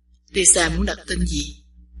 Tiên Sa muốn đặt tên gì?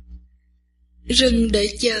 Rừng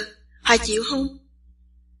đợi chờ, Hoài chịu không?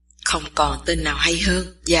 Không còn tên nào hay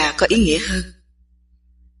hơn và có ý nghĩa hơn.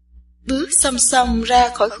 Bước song song ra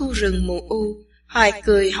khỏi khu rừng mù u, Hoài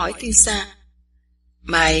cười hỏi Tiên Sa.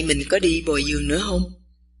 Mai mình có đi bồi vườn nữa không?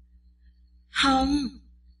 Không,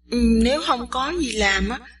 nếu không có gì làm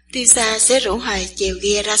á, Tiên Sa sẽ rủ Hoài chèo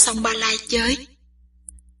ghe ra sông Ba Lai chơi.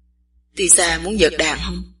 Tiên Sa muốn vợt đàn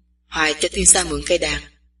không? Hoài cho Tiên Sa mượn cây đàn.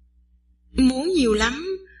 Muốn nhiều lắm,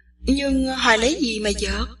 nhưng Hoài lấy gì mà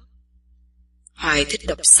vợt? Hoài thích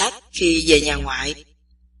đọc sách khi về nhà ngoại.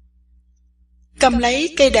 Cầm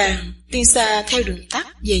lấy cây đàn, Tiên Sa theo đường tắt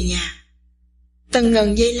về nhà. Tần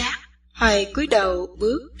ngần giây lát, Hoài cúi đầu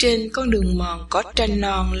bước trên con đường mòn có tranh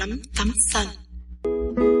non lắm thắm xanh.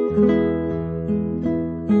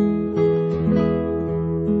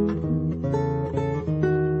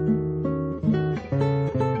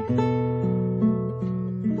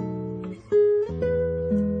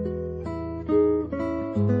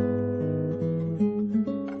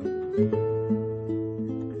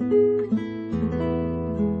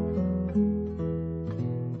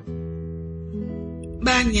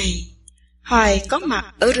 Ba ngày, Hoài có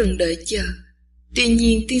mặt ở rừng đợi chờ. Tuy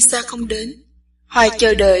nhiên Tiên Sa không đến. Hoài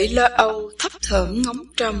chờ đợi lo âu, thấp thởm ngóng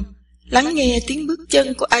trông, lắng nghe tiếng bước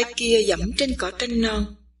chân của ai kia dẫm trên cỏ tranh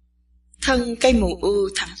non. Thân cây mù u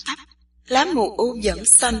thẳng tắp, lá mù u vẫn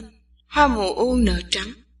xanh, hoa mù u nở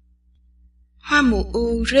trắng. Hoa mù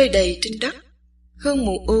u rơi đầy trên đất, hương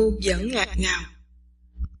mù u vẫn ngạt ngào.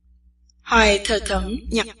 Hoài thờ thẫn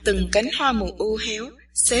nhặt từng cánh hoa mù u héo,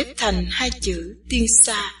 xếp thành hai chữ Tiên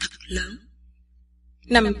Sa thật lớn.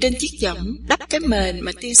 Nằm trên chiếc võng đắp cái mền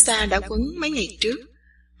mà Tiên Sa đã quấn mấy ngày trước,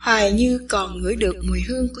 Hoài như còn ngửi được mùi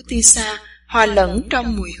hương của Tiên Sa hòa lẫn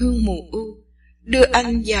trong mùi hương mù u, đưa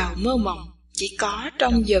anh vào mơ mộng chỉ có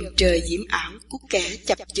trong vòm trời diễm ảo của kẻ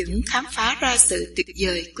chập chững khám phá ra sự tuyệt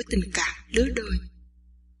vời của tình cảm lứa đôi.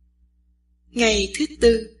 Ngày thứ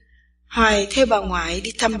tư, Hoài theo bà ngoại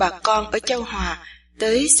đi thăm bà con ở Châu Hòa,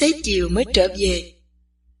 tới xế chiều mới trở về.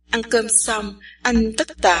 Ăn cơm xong, anh tất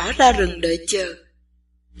tả ra rừng đợi chờ.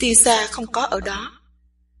 Tiên Sa không có ở đó.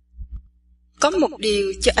 Có một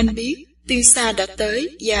điều cho anh biết, Tiên Sa đã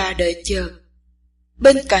tới và đợi chờ.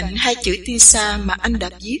 Bên cạnh hai chữ Tiên Sa mà anh đã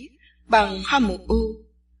viết bằng hoa mù u,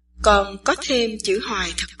 còn có thêm chữ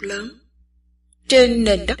Hoài thật lớn. Trên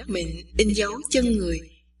nền đất mịn in dấu chân người,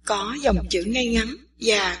 có dòng chữ ngay ngắn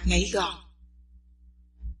và ngắn gọn.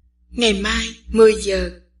 Ngày mai 10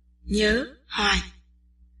 giờ, nhớ Hoài.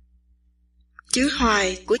 Chữ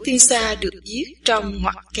Hoài của Tiên Sa được viết trong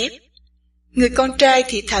ngoặc kép. Người con trai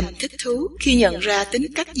thì Thành thích thú khi nhận ra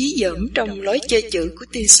tính cách dí dỏm trong lối chơi chữ của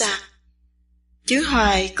Tiên Sa. Chữ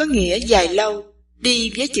Hoài có nghĩa dài lâu,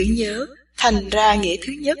 đi với chữ nhớ, thành ra nghĩa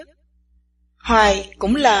thứ nhất. Hoài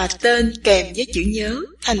cũng là tên kèm với chữ nhớ,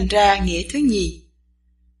 thành ra nghĩa thứ nhì.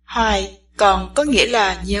 Hoài còn có nghĩa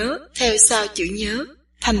là nhớ theo sau chữ nhớ,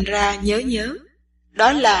 thành ra nhớ.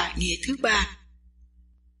 Đó là nghĩa thứ ba.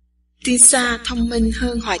 Tiên Sa thông minh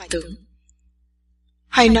hơn Hoài tưởng.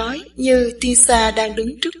 Hoài nói như Tiên Sa đang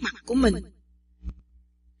đứng trước mặt của mình.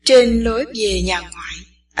 Trên lối về nhà ngoại,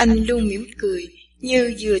 anh luôn mỉm cười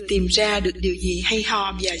như vừa tìm ra được điều gì hay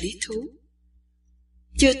ho và lý thú.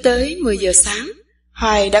 Chưa tới 10 giờ sáng,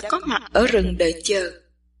 Hoài đã có mặt ở rừng đợi chờ.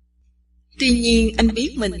 Tuy nhiên anh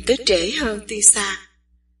biết mình tới trễ hơn Tiên Sa.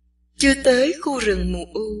 Chưa tới khu rừng mù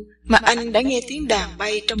u mà anh đã nghe tiếng đàn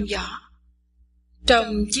bay trong gió.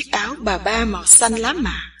 Trong chiếc áo bà ba màu xanh lá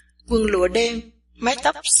mạ, quần lụa đen, mái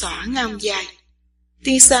tóc xõa ngang dài,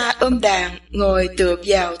 Tiên Sa ôm đàn ngồi tựa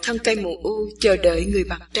vào thân cây mù u chờ đợi người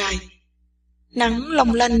bạn trai. Nắng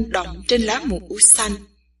long lanh động trên lá mù u xanh,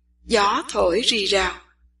 gió thổi rì rào,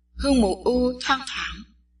 hương mù u thoang thoảng.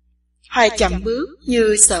 Hoài chậm bước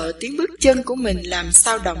như sợ tiếng bước chân của mình làm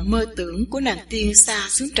xao động mơ tưởng của nàng tiên xa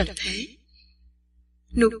xuống trần thế.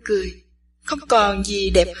 Nụ cười, không còn gì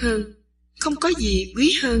đẹp hơn, không có gì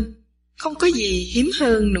quý hơn, không có gì hiếm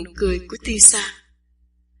hơn nụ cười của tiên xa.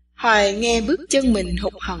 Hoài nghe bước chân mình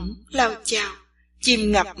hụt hẫng, lao chao,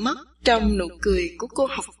 chìm ngập mất trong nụ cười của cô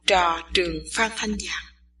học trò trường Phan Thanh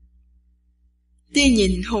Giảng. Tia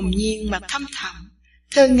nhìn hồn nhiên mà thâm thẳm,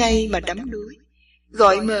 thơ ngây mà đắm đuối,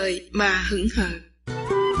 gọi mời mà hững hờ.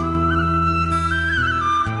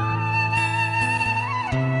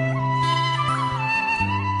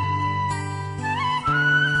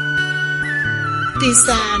 Tiên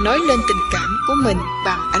Sa nói lên tình cảm của mình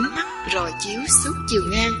bằng ánh mắt rồi chiếu suốt chiều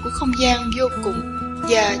ngang của không gian vô cùng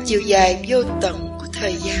và chiều dài vô tận của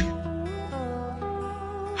thời gian.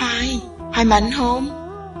 Hoài mạnh không?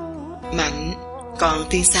 Mạnh, còn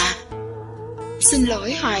Tiên Sa? Xin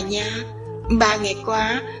lỗi Hoài nha, 3 ngày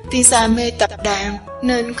qua Tiên Sa mê tập đàn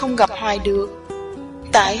nên không gặp Hoài được.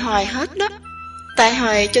 Tại Hoài hết đó. Tại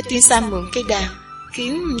Hoài cho Tiên Sa mượn cây đàn,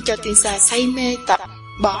 khiến cho Tiên Sa say mê tập,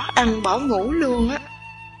 bỏ ăn bỏ ngủ luôn á.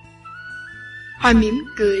 Hoài mỉm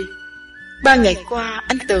cười. 3 ngày qua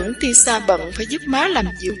anh tưởng Tiên Sa bận phải giúp má làm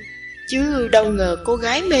giùm, chứ đâu ngờ cô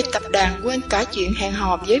gái mê tập đàn quên cả chuyện hẹn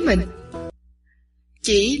hò với mình.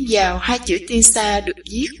 Chỉ vào 2 chữ Tiên Sa được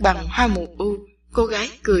viết bằng hoa mù u, cô gái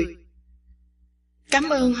cười. Cảm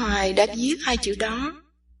ơn Hoài đã viết 2 chữ đó.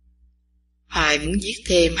 Hoài muốn viết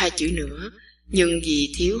thêm 2 chữ nữa, nhưng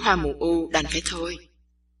vì thiếu hoa mù u đành phải thôi.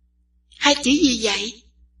 2 chữ gì vậy?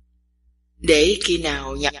 Để khi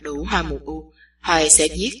nào nhặt đủ hoa mù u, Hoài sẽ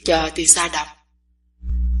viết cho Tiên Sa đọc.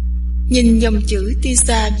 Nhìn dòng chữ Tiên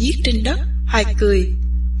Sa viết trên đất, Hoài cười.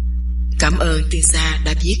 Cảm ơn Tiên Sa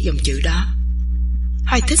đã viết dòng chữ đó.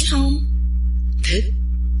 Hoài thích không? Thích.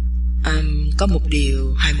 Có một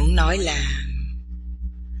điều Hoài muốn nói là...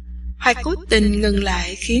 Hoài cố tình ngừng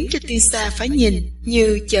lại khiến cho Tiên Sa phải nhìn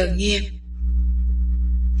như chờ nghe.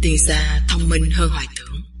 Tiên Sa thông minh hơn Hoài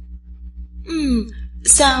tưởng.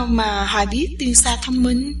 Sao mà Hoài biết Tiên Sa thông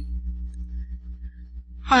minh?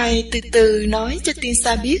 Hoài từ từ nói cho Tiên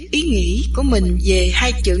Sa biết ý nghĩ của mình về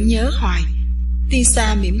 2 chữ nhớ Hoài. Tiên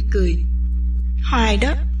Sa mỉm cười. Hoài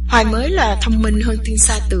đó, Hoài mới là thông minh hơn Tiên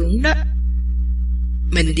Sa tưởng đó.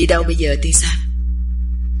 Mình đi đâu bây giờ Tiên Sa?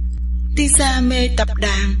 Tiên Sa mê tập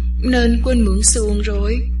đàn nên quên mượn xuồng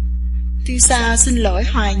rồi. Tiên Sa xin lỗi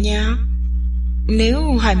Hoài nha.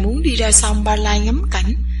 Nếu Hoài muốn đi ra sông Ba Lai ngắm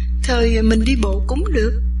cảnh, thời mình đi bộ cũng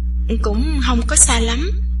được, cũng không có xa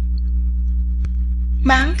lắm.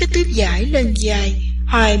 Máng cái tuyếp vải lên dài,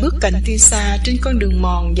 Hoài bước cạnh Tiên Sa trên con đường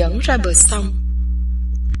mòn dẫn ra bờ sông.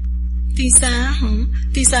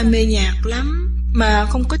 Tiên Sa mê nhạc lắm, mà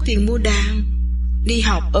không có tiền mua đàn. Đi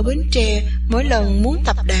học ở Bến Tre, mỗi lần muốn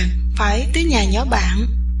tập đàn phải tới nhà nhỏ bạn.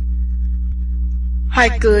 Hoài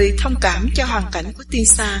cười thông cảm cho hoàn cảnh của Tiên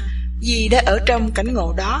Sa, vì đã ở trong cảnh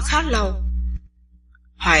ngộ đó khá lâu.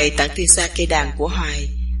 Hoài tặng Tiên Sa cây đàn của Hoài,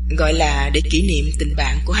 gọi là để kỷ niệm tình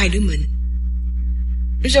bạn của 2 đứa mình.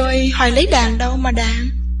 Rồi Hoài lấy đàn đâu mà đàn?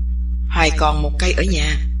 Hoài còn một cây ở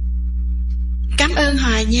nhà. Cảm ơn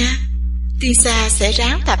Hoài nha. Tiên Sa sẽ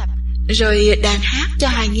ráng tập, rồi đàn hát cho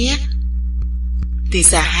Hoài nghe. Tiên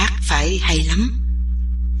Sa hát phải hay lắm.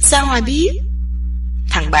 Sao Hoài biết?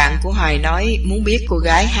 Thằng bạn của Hoài nói muốn biết cô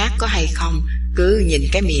gái hát có hay không, cứ nhìn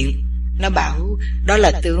cái miệng. Nó bảo đó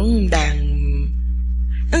là tướng đàn...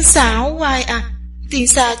 Xạo Hoài à, Tiên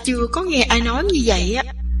Sa chưa có nghe ai nói như vậy á.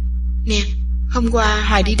 Nè, hôm qua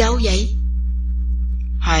Hoài đi đâu vậy?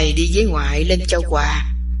 Hoài đi với ngoại lên Châu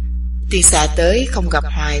Quà. Tiên Sa tới không gặp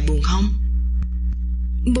Hoài buồn không?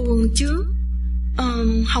 Buồn chứ.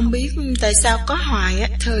 Không biết tại sao có Hoài á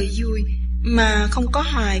thời vui mà không có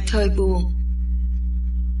Hoài thời buồn.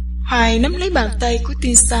 Hoài nắm lấy bàn tay của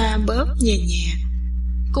Tiên Sa bóp nhẹ nhẹ.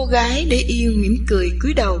 Cô gái để yên mỉm cười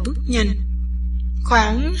cúi đầu bước nhanh.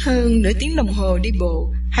 Khoảng hơn nửa tiếng đồng hồ đi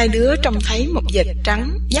bộ, hai đứa trông thấy một vệt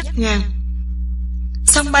trắng vắt ngang.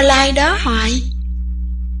 Sông Ba Lai đó Hoài.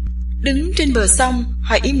 Đứng trên bờ sông,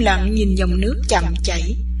 Hoài im lặng nhìn dòng nước chậm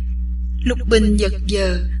chảy. Lục bình giật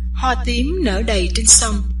giờ, hoa tím nở đầy trên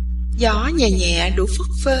sông. Gió nhẹ nhẹ đủ phất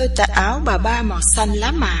phơ tà áo bà ba màu xanh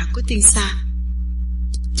lá mạ của Tiên Sa.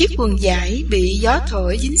 Chiếc quần vải bị gió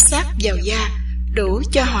thổi dính sát vào da, đủ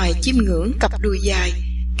cho Hoài chiêm ngưỡng cặp đùi dài,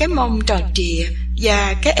 cái mông tròn trịa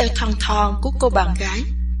và cái eo thon thon của cô bạn gái.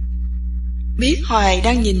 Biết Hoài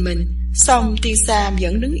đang nhìn mình, song Tiên Sa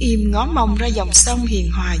vẫn đứng im ngó mông ra dòng sông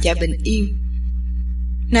hiền hòa và bình yên.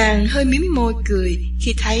 Nàng hơi mím môi cười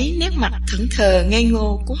khi thấy nét mặt thẫn thờ ngây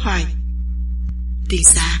ngô của Hoài. Tiên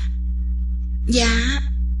Sa. Dạ.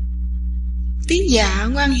 Tiếng dạ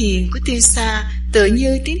ngoan hiền của Tiên Sa tựa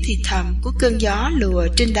như tiếng thì thầm của cơn gió lùa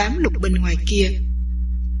trên đám lục bình ngoài kia.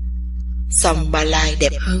 Sông Ba Lai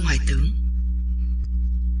đẹp hơn Hoài tưởng.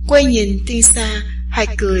 Quay nhìn Tiên Sa, Hoài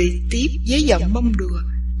cười tiếp với giọng bông đùa,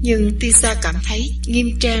 nhưng Tiên Sa cảm thấy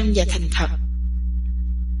nghiêm trang và thành thật.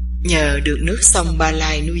 Nhờ được nước sông Ba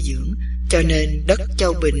Lai nuôi dưỡng, cho nên đất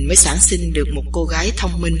Châu Bình mới sản sinh được một cô gái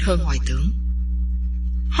thông minh hơn Hoài tưởng.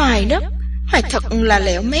 Hoài đất, Hoài thật là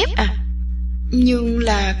lẻo mép à. Nhưng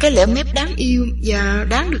là cái lẻo mép đáng yêu và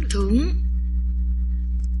đáng được thưởng.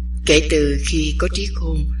 Kể từ khi có trí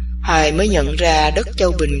khôn, Hoài mới nhận ra đất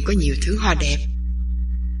Châu Bình có nhiều thứ hoa đẹp.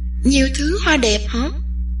 Nhiều thứ hoa đẹp hả?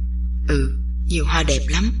 Ừ, nhiều hoa đẹp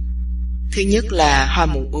lắm. Thứ nhất là hoa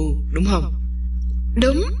mù u, đúng không?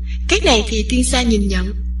 Đúng, cái này thì Tiên Sa nhìn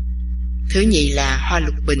nhận. Thứ nhì là hoa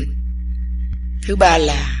lục bình. Thứ ba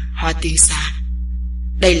là hoa Tiên Sa.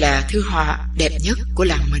 Đây là thứ hoa đẹp nhất của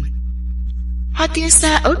làng mình. Hoa Tiên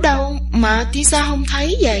Sa ở đâu mà Tiên Sa không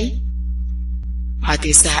thấy vậy? Hoa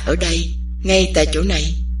Tiên Sa ở đây, ngay tại chỗ này.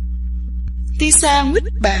 Tiên Sa nguyết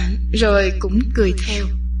bạn rồi cũng cười theo.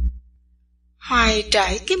 Hoài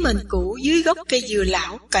trải cái mền cũ dưới gốc cây dừa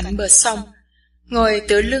lão cạnh bờ sông, ngồi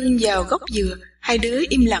tựa lưng vào gốc dừa, hai đứa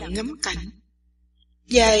im lặng ngắm cảnh.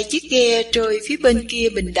 Vài chiếc ghe trôi phía bên kia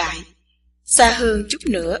Bình Đại. Xa hơn chút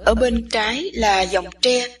nữa ở bên trái là Dòng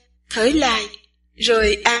Tre, Thới Lai,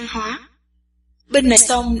 rồi An Hóa. Bên này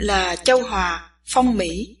sông là Châu Hòa, Phong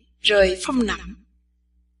Mỹ, rồi Phong Nậm.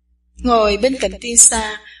 Ngồi bên cạnh Tiên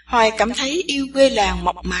Sa, Hoài cảm thấy yêu quê làng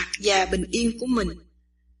mộc mạc và bình yên của mình.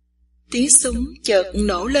 Tiếng súng chợt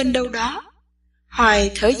nổ lên đâu đó.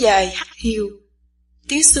 Hoài thở dài hắt hiu.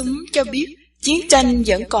 Tiếng súng cho biết chiến tranh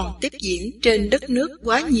vẫn còn tiếp diễn trên đất nước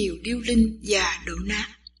quá nhiều điêu linh và đổ nát.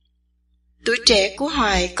 Tuổi trẻ của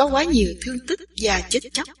Hoài có quá nhiều thương tích và chết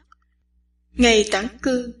chóc. Ngày tản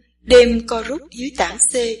cư, đêm co rút dưới tảng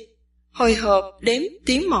xê, hồi hộp đếm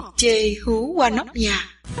tiếng mọt chê hú qua nóc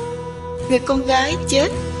nhà. Người con gái chết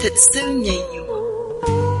thịt xương nhầy nhụa.